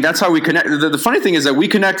that's how we connect. The funny thing is that we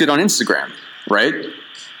connected on Instagram, right?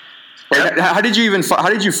 Like, yeah. How did you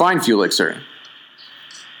find Fuelixer?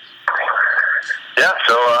 Yeah.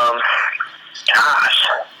 So,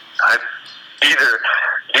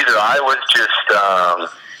 either I was just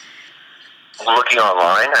looking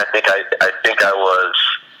online. I think I was,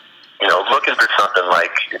 looking for something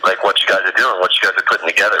like what you guys are doing, what you guys are putting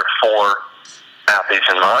together for athletes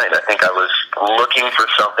in mind. I think I was looking for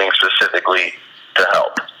something specifically to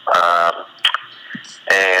help.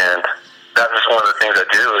 And that's just one of the things I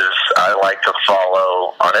do is I like to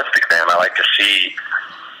follow on Instagram. I like to see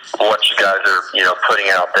what you guys are, putting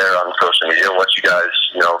out there on social media, what you guys,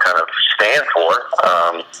 kind of stand for,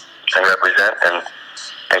 and represent, and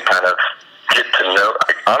kind of get to know.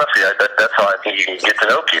 Honestly, that's how I think you can get to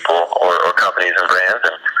know people or companies and brands.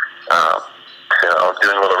 And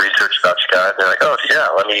doing a little research about you guys, they're like, oh yeah,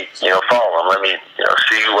 let me follow them. Let me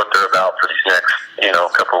see what they're about for these next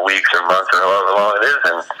couple of weeks or months or however long it is.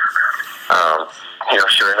 And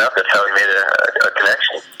sure enough, that's how we made a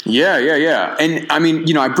connection. Yeah. And I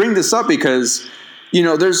mean, I bring this up because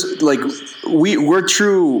there's like we're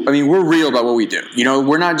true. I mean, we're real about what we do.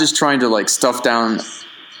 We're not just trying to like stuff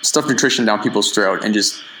nutrition down people's throat and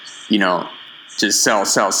just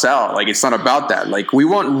sell. Like, it's not about that. Like, we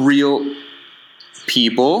want real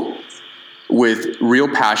people with real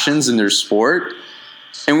passions in their sport,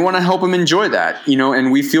 and we want to help them enjoy that,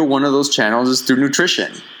 and we feel one of those channels is through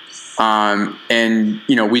nutrition. And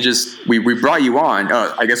we brought you on,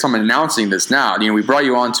 I guess I'm announcing this now, we brought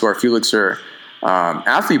you on to our Fuelixer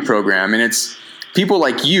athlete program, and it's people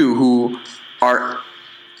like you who are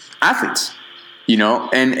athletes,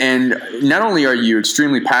 and not only are you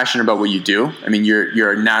extremely passionate about what you do, I mean,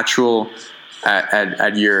 you're a natural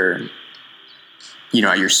at your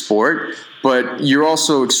at your sport, but you're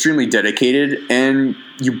also extremely dedicated and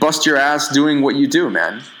you bust your ass doing what you do,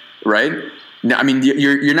 man. Right? Now, I mean,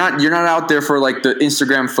 you're not out there for like the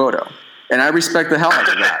Instagram photo, and I respect the hell out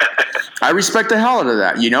of that.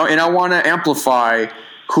 And I want to amplify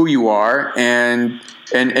who you are and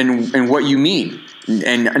what you mean,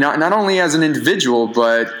 and not only as an individual,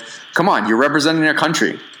 but come on, you're representing a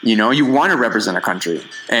country. You want to represent a country,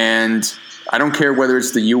 and I don't care whether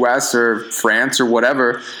it's the U.S. or France or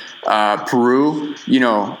whatever, Peru.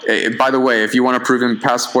 By the way, if you want a proven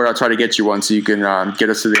passport, I'll try to get you one so you can get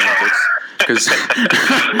us to the Olympics. Because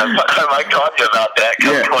I might talk to you about that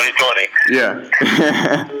come 2020. Yeah.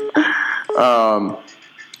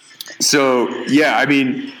 So yeah, I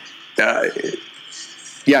mean,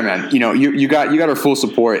 yeah, man. You got our full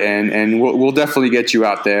support, and we'll definitely get you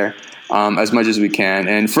out there as much as we can.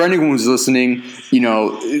 And for anyone who's listening,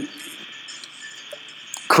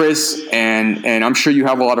 Chris, and I'm sure you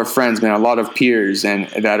have a lot of friends, man, a lot of peers, and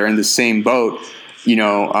that are in the same boat.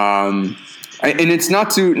 And it's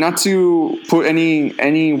not to put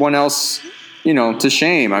anyone else, to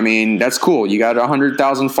shame. I mean, that's cool. You got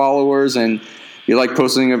 100,000 followers, and you like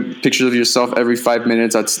posting pictures of yourself every 5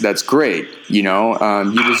 minutes. That's great. You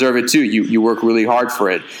deserve it too. You work really hard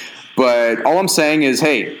for it. But all I'm saying is,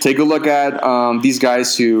 hey, take a look at these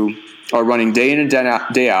guys who are running day in and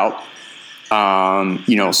day out.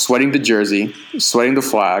 Sweating the jersey, sweating the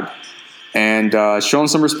flag, and showing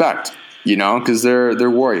some respect. Because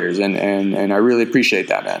they're warriors, and I really appreciate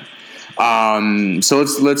that, man. So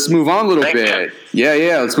let's move on a little bit.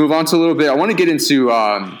 Yeah. Let's move on to a little bit. I want to get into.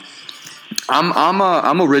 I'm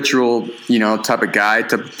a ritual, type of guy,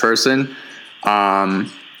 type of person.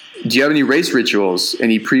 Do you have any race rituals?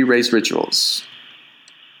 Any pre-race rituals?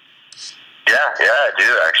 Yeah, I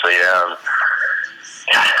do actually.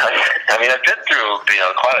 I mean, I've been through,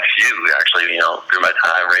 quite a few actually, through my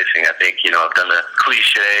time racing. I think, I've done the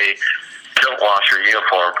cliche, don't wash your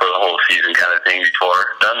uniform for the whole season kind of thing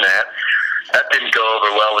before. Done that. That didn't go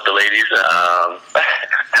over well with the ladies.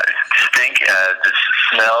 Stink, just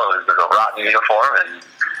smell of a rotten uniform, and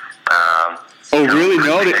oh, really?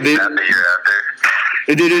 No, the year after.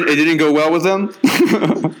 It didn't go well with them.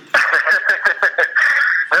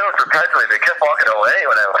 No, surprisingly, they kept walking away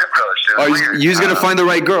when I approached. It was weird. You was gonna find the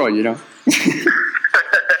right girl, No,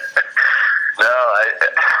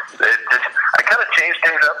 I kind of changed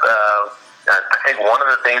things up. I think one of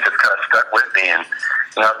the things that's kind of stuck with me, and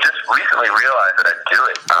I've just recently realized that I do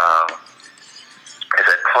it, is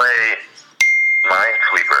I play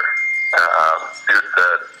Minesweeper.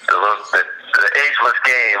 The ageless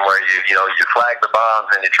game where you flag the bombs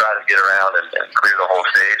and you try to get around and clear the whole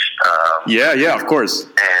stage. Yeah, of course.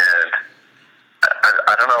 And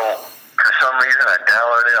I don't know, for some reason I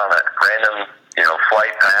downloaded it on a random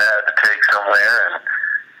flight I had to take somewhere, and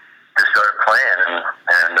just started playing,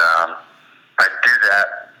 and I do that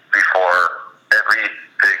before every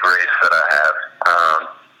big race that I have.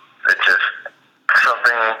 It's just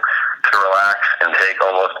something to relax and take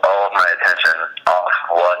almost all of my attention off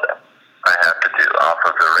what I have to do, off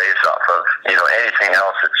of the race, off of anything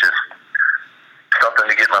else. It's just something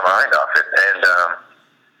to get my mind off it, and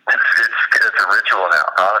it's a ritual now.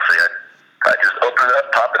 Honestly, I just open it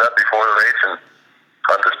up, pop it up before the race, and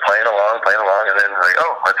I'm just playing along, and then like,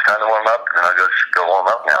 oh, it's time to warm up, and I'll just go warm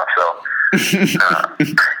up now. So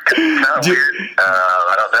it's kind of weird.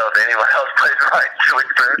 I don't know if anyone else plays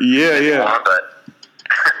Minesweeper. Yeah. But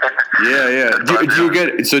yeah.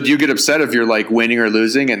 Do you get upset if you're like winning or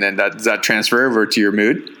losing, and then does that transfer over to your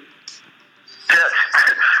mood? Yes.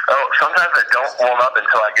 Oh, sometimes I don't warm up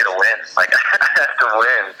until I get a win. Like I have to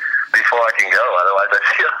win before I can go. Otherwise, I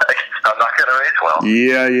feel like I'm not going to race well.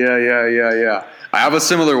 Yeah. I have a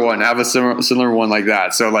similar one. I have a similar one like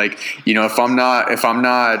that. So like, if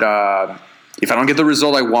I don't get the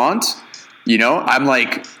result I want, I'm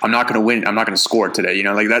like, I'm not going to win. I'm not going to score today.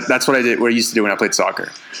 Like that's what I did. What I used to do when I played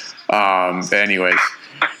soccer. But anyways,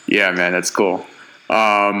 yeah, man, that's cool.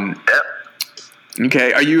 Yep.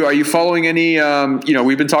 Okay. Are you following any,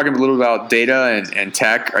 we've been talking a little about data and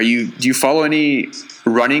tech. Do you follow any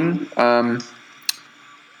running,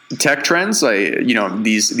 tech trends? Like,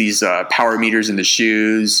 these power meters in the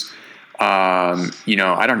shoes, I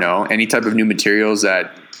don't know, any type of new materials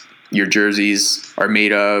that your jerseys are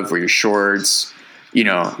made of, or your shorts, do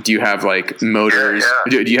you have like motors?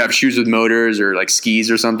 Yeah. Do you have shoes with motors, or like skis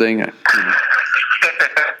or something?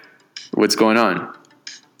 What's going on?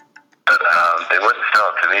 They wouldn't sell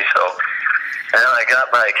it to me, so, and I got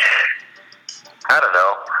like, I don't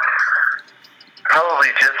know, probably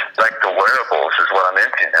just like the wearables is what I'm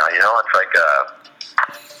into now. It's like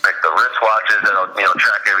the wristwatches that'll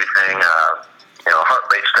track everything. heart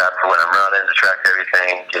rate strap for when I'm running to track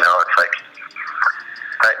everything. It's like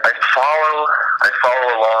I follow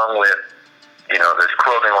along with, there's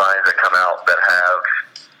clothing lines that come out that have,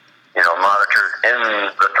 monitors in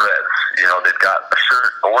the threads. They've got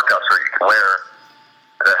a workout shirt you can wear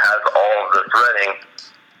that has all of the threading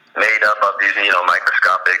made up of these,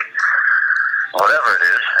 microscopic whatever it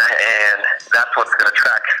is, and that's what's going to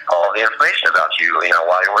track all the information about you,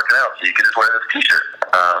 while you're working out. So you can just wear this T-shirt.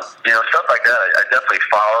 Stuff like that I definitely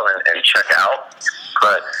follow and check out,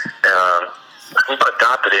 but I haven't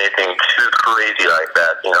adopted anything too crazy like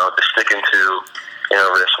that. Just sticking to,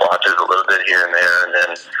 wristwatches a little bit here and there, and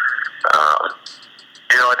then,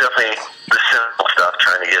 I definitely, the simple stuff,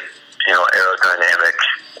 trying to get, aerodynamic,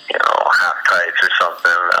 half tights or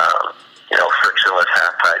something, frictionless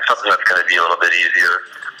half tights, something that's going to be a little bit easier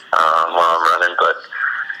while I'm running. But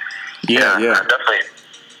yeah, I'm definitely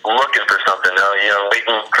looking for something now,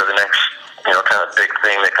 waiting for the next, kind of big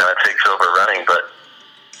thing that kind of takes over running. But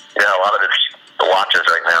yeah, a lot of it's the watches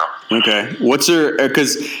right now. Okay. What's your,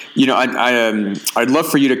 because, I'd love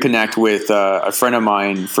for you to connect with a friend of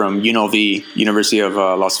mine from UNLV, University of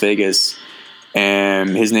Las Vegas,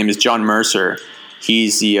 and his name is John Mercer.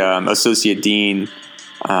 He's the associate dean.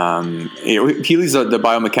 He leads the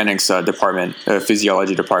biomechanics department,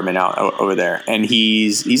 physiology department out over there, and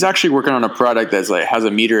he's actually working on a product that's like has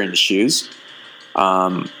a meter in the shoes.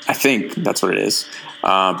 I think that's what it is.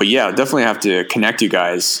 But yeah, definitely have to connect you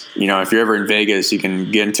guys. If you're ever in Vegas, you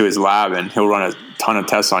can get into his lab and he'll run a ton of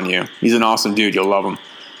tests on you. He's an awesome dude. You'll love him.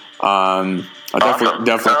 I'll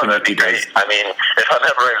definitely connect you guys. I mean, if I'm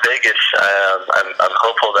ever in Vegas, I'm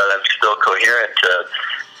hopeful that I'm still coherent to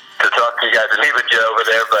talk to you guys and meet with you over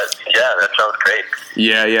there. But yeah, that sounds great.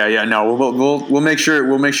 Yeah. No, we'll make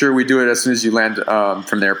sure we do it as soon as you land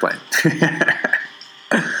from the airplane.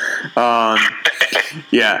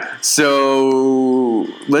 Yeah. So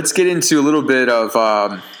let's get into a little bit of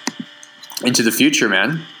into the future,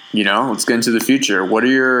 man. Let's get into the future. What are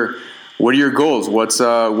your goals?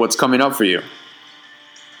 What's coming up for you?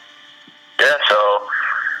 Yeah. So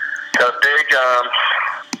got a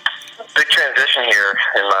big transition here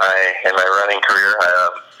in my running career.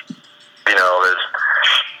 There's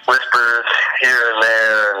whispers here and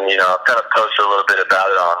there, and I've kind of posted a little bit about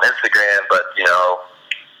it on Instagram, but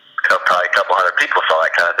probably a couple hundred people saw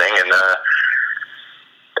that kind of thing, and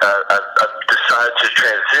I've decided to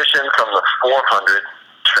transition from the 400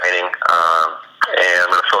 training, and I'm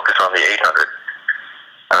going to focus on the 800.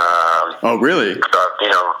 Oh, really? So,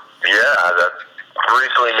 I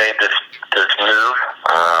recently made this move,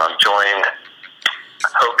 joined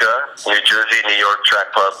Hoka, New Jersey, New York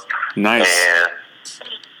Track Club. Nice. And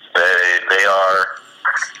they are,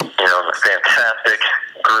 a fantastic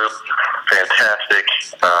group, fantastic,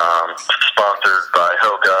 sponsored by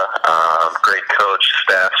Hoka, great coach,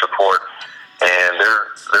 staff support, and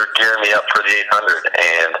they're gearing me up for the 800,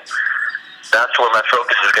 and that's where my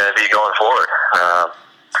focus is going to be going forward.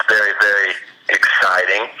 Very, very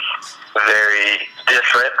exciting, very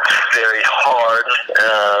different, very hard,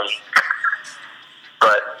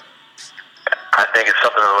 but I think it's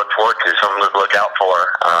something to look forward to, something to look out for.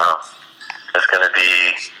 It's going to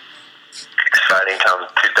be exciting come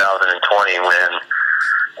 2020 when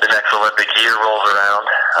the next Olympic year rolls around.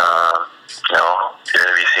 You're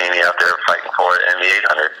going to be seeing me out there fighting for it in the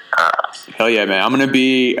 800. Hell yeah, man! I'm gonna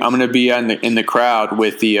be in the crowd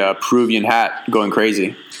with the Peruvian hat, going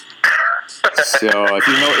crazy. So if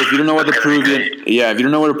you don't know what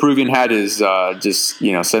a Peruvian hat is, just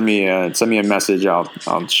send me a message.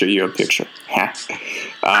 I'll show you a picture.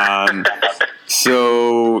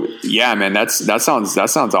 So yeah, man, that sounds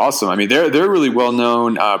awesome. I mean, they're a really well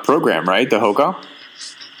known program, right? The Hoka.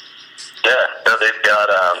 Yeah, they've got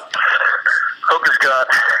Hoka's got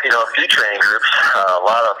a few training groups, a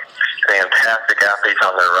lot of fantastic athletes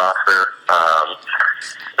on their roster.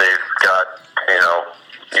 They've got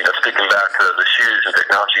speaking back to the shoes and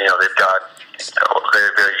technology, they've got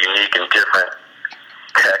very, very unique and different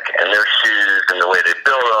tech in their shoes and the way they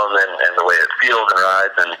build them and the way it feels and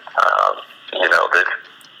rides, and they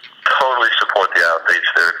totally support the athletes.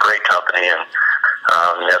 They're a great company, and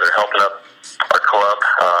they're helping up our club.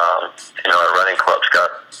 Our running club's got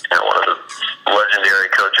one of the legendary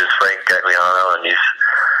coaches, Frank Gagliano, and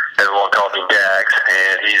everyone calls him Gags,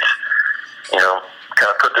 and he's kind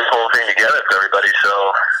of put this whole thing together for everybody. So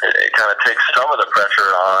it kind of takes some of the pressure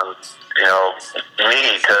on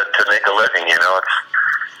me to make a living.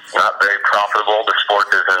 It's not very profitable. The sport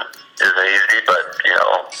isn't easy, but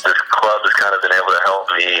this club has kind of been able to help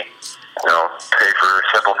me pay for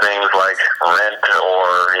simple things like rent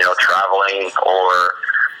or traveling or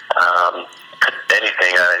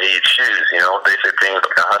anything I need, shoes, basic things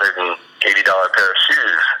like $180 pair of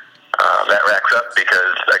shoes. That racks up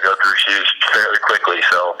because I go through shoes fairly quickly.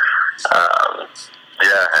 So,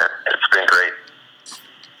 it's been great.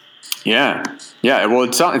 Yeah. Well,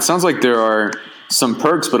 it sounds like there are some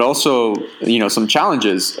perks, but also, some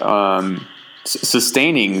challenges,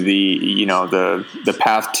 sustaining the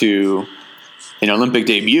path to an Olympic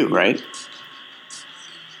debut, right?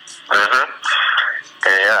 Mm-hmm.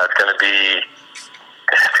 And yeah, it's gonna be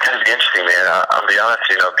interesting, man. I'll be honest,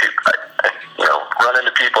 people, I run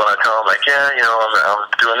into people and I tell them like, I'm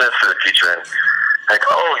doing this for the future, and like,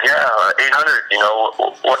 800.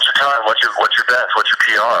 What's your time? What's your best? What's your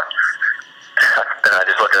PR? And I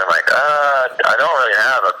just look at them like, I don't really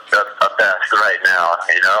have a best right now.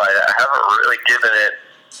 I haven't really given it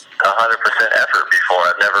 100% effort before.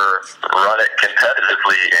 I've never run it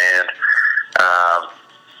competitively, and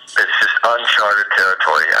it's just uncharted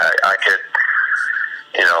territory. I could,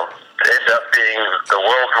 end up being the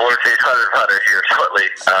world's worst 800 runner here shortly,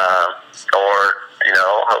 or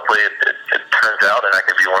hopefully it turns out and I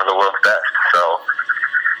can be one of the world's best. So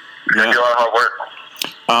it's gonna be a lot of hard work.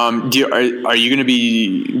 Are you going to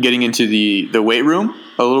be getting into the weight room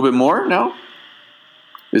a little bit more now?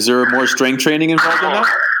 Is there more strength training involved in that?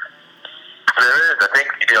 There is. I think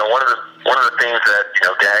one of the things that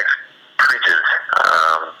Gags preaches.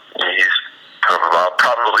 He's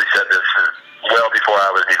probably said this well before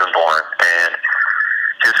I was even born, and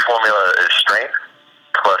his formula is strength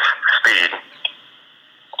plus speed.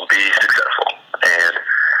 Be successful, and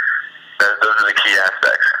those are the key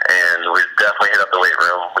aspects. And we definitely hit up the weight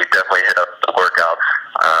room. We definitely hit up the workouts.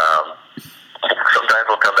 Sometimes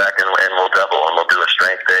we'll come back and we'll double, and we'll do a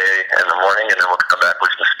strength day in the morning, and then we'll come back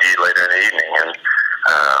with some speed later in the evening. And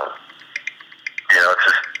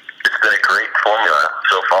it's been a great formula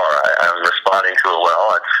so far. I'm responding to it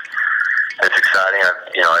well. It's exciting.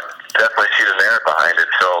 I definitely see the merit behind it.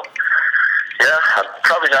 So yeah, I'm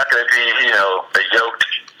probably not going to be a yoked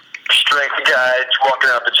strength guy walking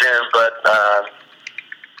out the gym, but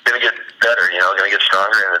going to get better, going to get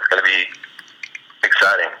stronger, and it's going to be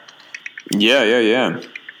exciting. Yeah.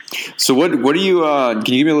 So what do you,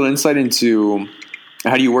 can you give me a little insight into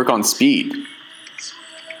how do you work on speed?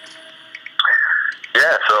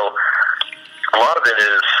 Yeah, so a lot of it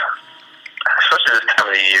is, especially this time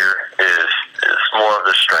of the year, is more of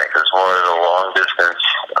the strength. It's more of the long distance,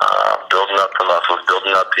 building up the muscles,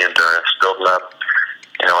 building up the endurance, building up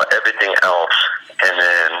everything else, and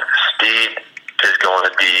then speed is going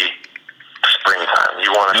to be springtime.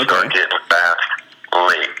 You want to start getting fast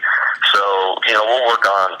late, so we'll work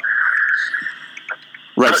on.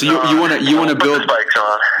 Right. So you want to build spikes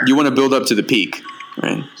on. You want to build up to the peak,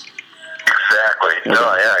 right? Exactly. Okay.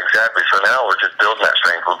 No, yeah, exactly. So now we're just building that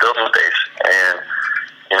strength. We're building the base, and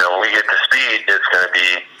when we get to speed, it's going to be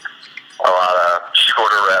a lot of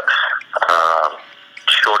shorter reps,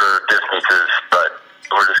 shorter distances, but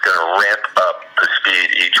we're just going to ramp up the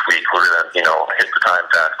speed each week. We're going to, hit the time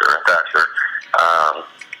faster and faster.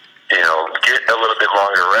 Get a little bit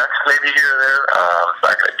longer reps maybe here or there. It's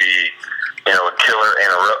not going to be, a killer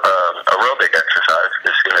aerobic exercise.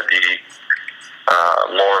 It's going to be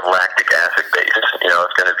more lactic acid based.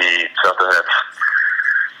 It's going to be something that's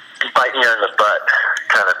biting you in the butt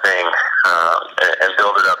kind of thing, and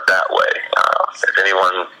build it up that way. If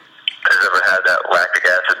anyone has ever had that lactic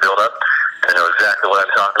acid buildup, I know exactly what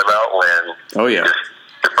I'm talking about when your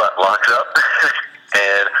butt locks up.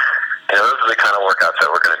 And those are the kind of workouts that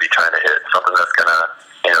we're going to be trying to hit, something that's going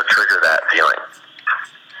to trigger that feeling.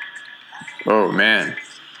 Oh man,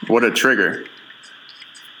 what a trigger.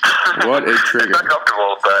 What a trigger. It's not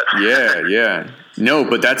comfortable, but yeah. No,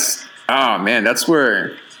 but that's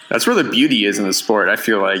where the beauty is in the sport. I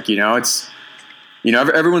feel like, it's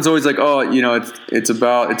everyone's always like, it's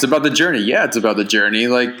about the journey. Yeah, it's about the journey.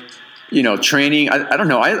 Like, training. I don't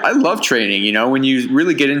know. I love training. When you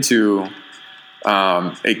really get into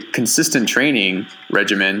a consistent training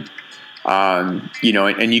regimen, and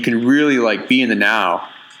you can really like be in the now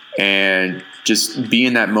and just be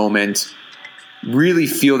in that moment, really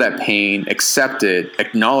feel that pain, accept it,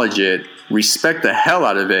 acknowledge it, respect the hell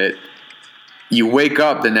out of it. You wake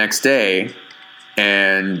up the next day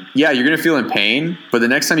and you're going to feel in pain, but the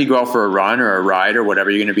next time you go out for a run or a ride or whatever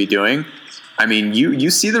you're going to be doing, I mean, you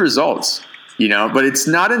see the results, but it's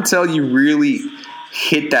not until you really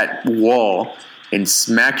hit that wall and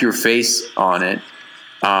smack your face on it,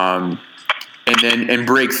 and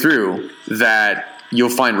break through that you'll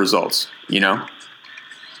find results,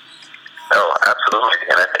 Oh, absolutely.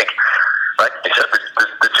 And I think, like you said,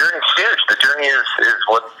 the journey's huge. The journey is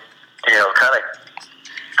what, kind of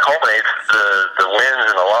culminates the wins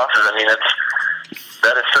and the losses. I mean, it's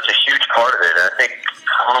think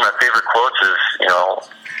one of my favorite quotes is,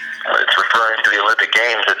 it's referring to the Olympic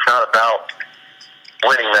Games. It's not about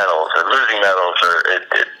winning medals or losing medals, or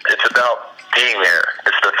it's about being there.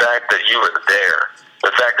 It's the fact that you were there,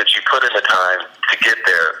 the fact that you put in the time to get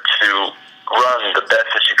there, to run the best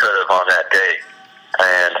that you could have on that day,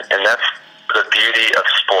 and that's the beauty of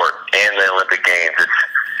sport and the Olympic Games.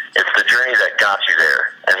 It's the journey that got you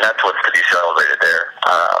there, and that's what's to be celebrated there.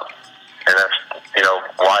 And that's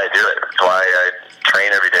why I do it. It's why I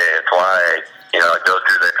train every day. It's why I go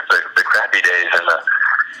through the crappy days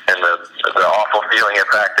and the awful feeling at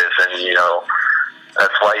practice, and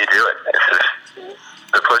that's why you do it. It's just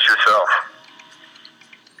to push yourself.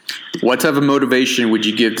 What type of motivation would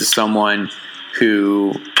you give to someone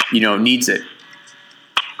who needs it?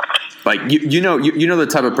 Like you know the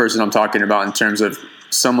type of person I'm talking about in terms of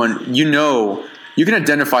someone you can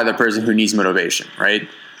identify the person who needs motivation, right?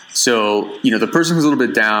 So the person who's a little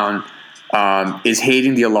bit down, is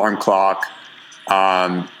hating the alarm clock,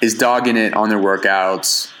 is dogging it on their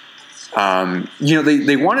workouts.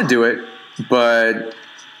 They want to do it, but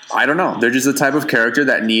I don't know. They're just the type of character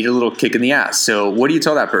that need a little kick in the ass. So what do you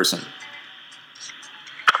tell that person?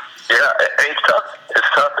 Yeah, it's tough. It's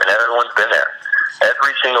tough, and everyone's been there.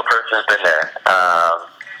 Every single person's been there.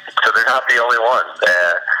 So they're not the only one.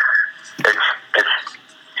 It's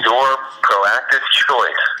your proactive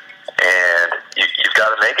choice, and you've got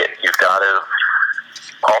to make it. You've got to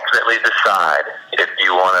ultimately decide if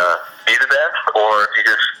you want to be the best or if you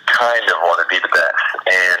just kind of want to be the best.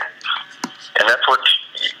 And that's what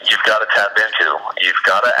you've got to tap into. You've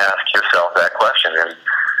got to ask yourself that question. And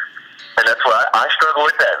that's why I struggle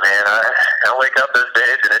with that, man. I wake up those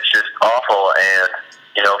days and it's just awful. And,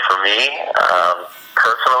 for me,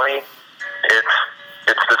 personally,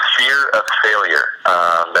 it's the fear of failure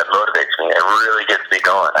that motivates me. It really gets me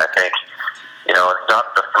going. I think, it's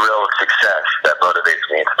not the thrill of success that motivates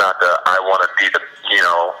me. It's not I want to be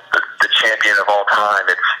the champion of all time.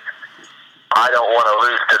 It's I don't want to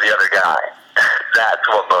lose to the other guy. That's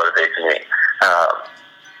what motivates me.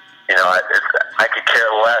 I could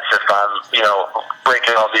care less if I'm,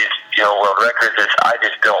 breaking all these, world records. I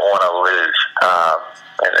just don't want to lose.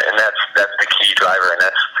 And that's the key driver. And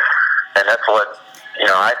that's what,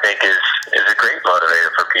 I think is a great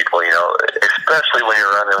motivator for people, especially when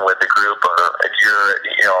you're running with a group, or if you're,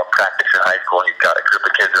 practicing high school and you've got a group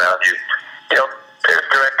of kids around you, there's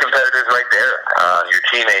direct competitors right there, your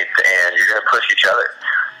teammates, and you're going to push each other.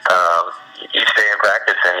 You stay in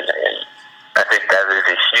practice, and I think that is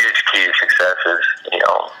a huge key to success is,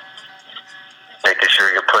 making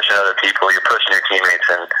sure you're pushing other people, you're pushing your teammates,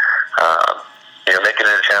 and, making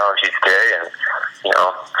it a challenge each day, and,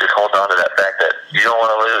 just hold on to that fact that you don't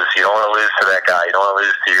want to lose. You don't want to lose to that guy. You don't want to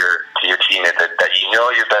lose to your teammate that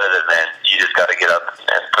you're better than them. You just got to get up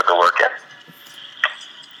and put the work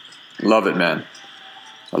in. Love it, man.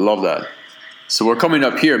 I love that. So we're coming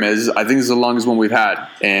up here, man. I think this is the longest one we've had,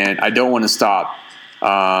 and I don't want to stop.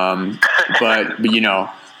 But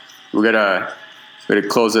we're gonna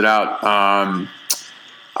close it out.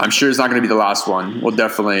 I'm sure it's not going to be the last one. We'll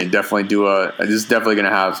definitely do this is definitely going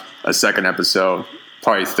to have a second episode,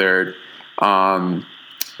 probably third. But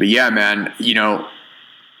yeah, man,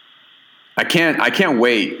 I can't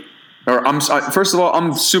wait. First of all,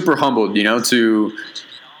 I'm super humbled,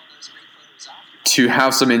 to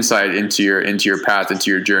have some insight into your path, into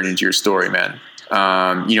your journey, into your story, man.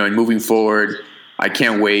 And moving forward, I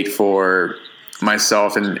can't wait for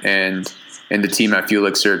myself and the team at Fuel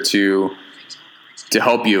Elixir to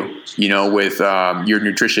help you, with your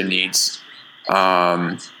nutrition needs,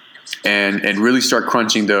 and really start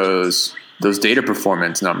crunching those data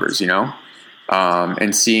performance numbers,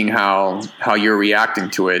 and seeing how you're reacting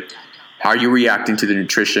to it, how you're reacting to the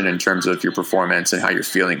nutrition in terms of your performance and how you're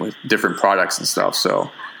feeling with different products and stuff. So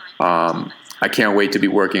I can't wait to be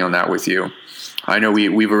working on that with you. I know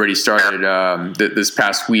we've already started this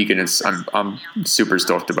past week, and I'm super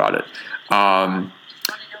stoked about it.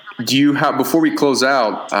 Do you have, before we close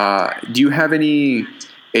out, do you have any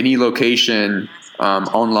location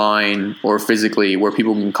online or physically where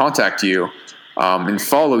people can contact you and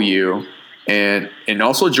follow you and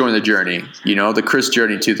also join the journey, the Chris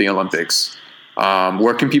journey to the Olympics?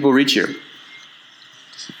 Where can people reach you?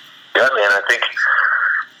 Yeah, man, I think,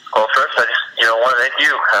 well, first I just, want to thank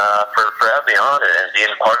you for having me on and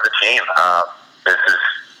being part of the team.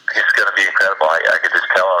 It's going to be incredible. I could just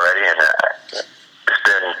tell already, and just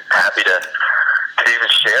been happy to even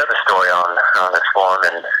share the story on this one,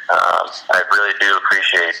 and I really do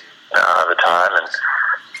appreciate the time, and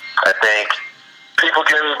I think people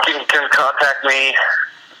can contact me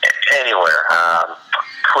anywhere,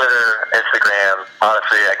 Twitter, Instagram.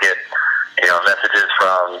 Honestly, I get messages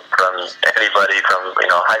from anybody, from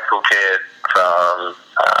high school kid, from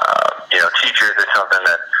teachers or something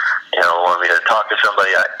that want me to talk to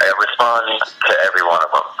somebody. I respond to every one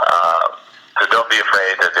of them. So don't be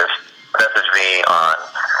afraid to just message me on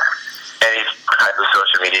any type of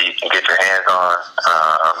social media you can get your hands on.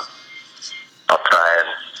 I'll try and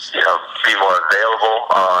be more available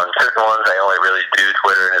on certain ones. I only really do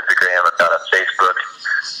Twitter and Instagram. I've got a Facebook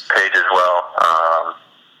page as well.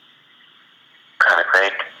 I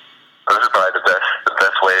think those are probably the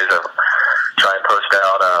best ways of trying to post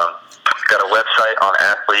out. Got a website on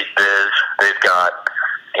Athlete Biz. They've got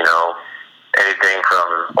anything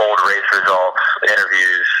from old race results,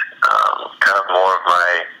 interviews, kind of more of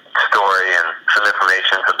my story and some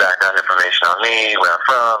information, some background information on me, where I'm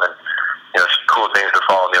from, and some cool things to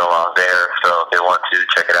follow me along there. So if they want to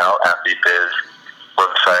check it out, Athlete Biz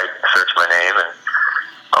website, search my name and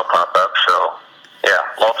I'll pop up. So yeah,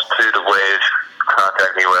 multitude of ways.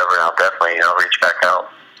 Contact me, whatever, and I'll definitely reach back out.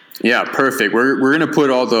 Yeah, perfect. We're going to put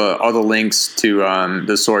all the links to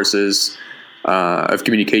the sources of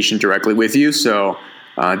communication directly with you. So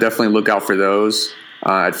definitely look out for those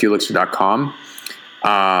at felixer.com.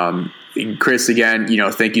 Chris, again,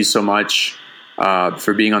 thank you so much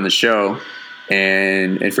for being on the show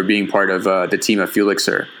and for being part of the team at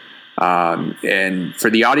Felixer. And for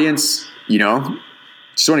the audience,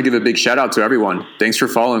 just want to give a big shout out to everyone. Thanks for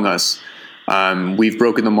following us. We've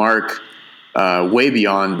broken the mark way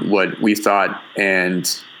beyond what we thought, and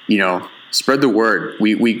spread the word.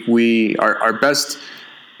 We our best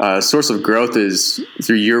source of growth is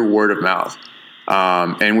through your word of mouth,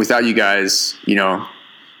 and without you guys,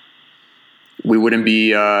 we wouldn't be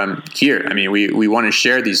here. I mean, we want to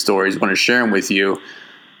share these stories, want to share them with you,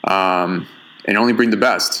 and only bring the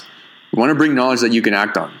best. We want to bring knowledge that you can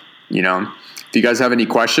act on. If you guys have any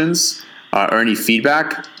questions or any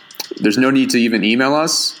feedback, there's no need to even email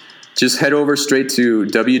us. Just head over straight to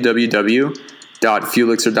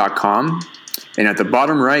www.felixer.com. And at the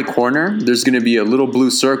bottom right corner, there's going to be a little blue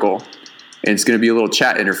circle. And it's going to be a little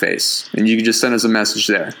chat interface. And you can just send us a message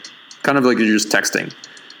there. Kind of like you're just texting.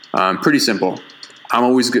 Pretty simple. I'm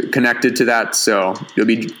always connected to that. So you'll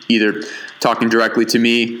be either talking directly to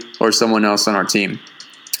me or someone else on our team.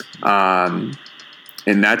 And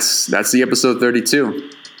that's the episode 32.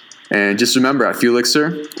 And just remember, at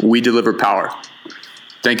Felixer, we deliver power.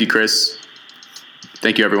 Thank you, Chris.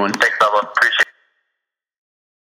 Thank you, everyone. Thanks, Bubba.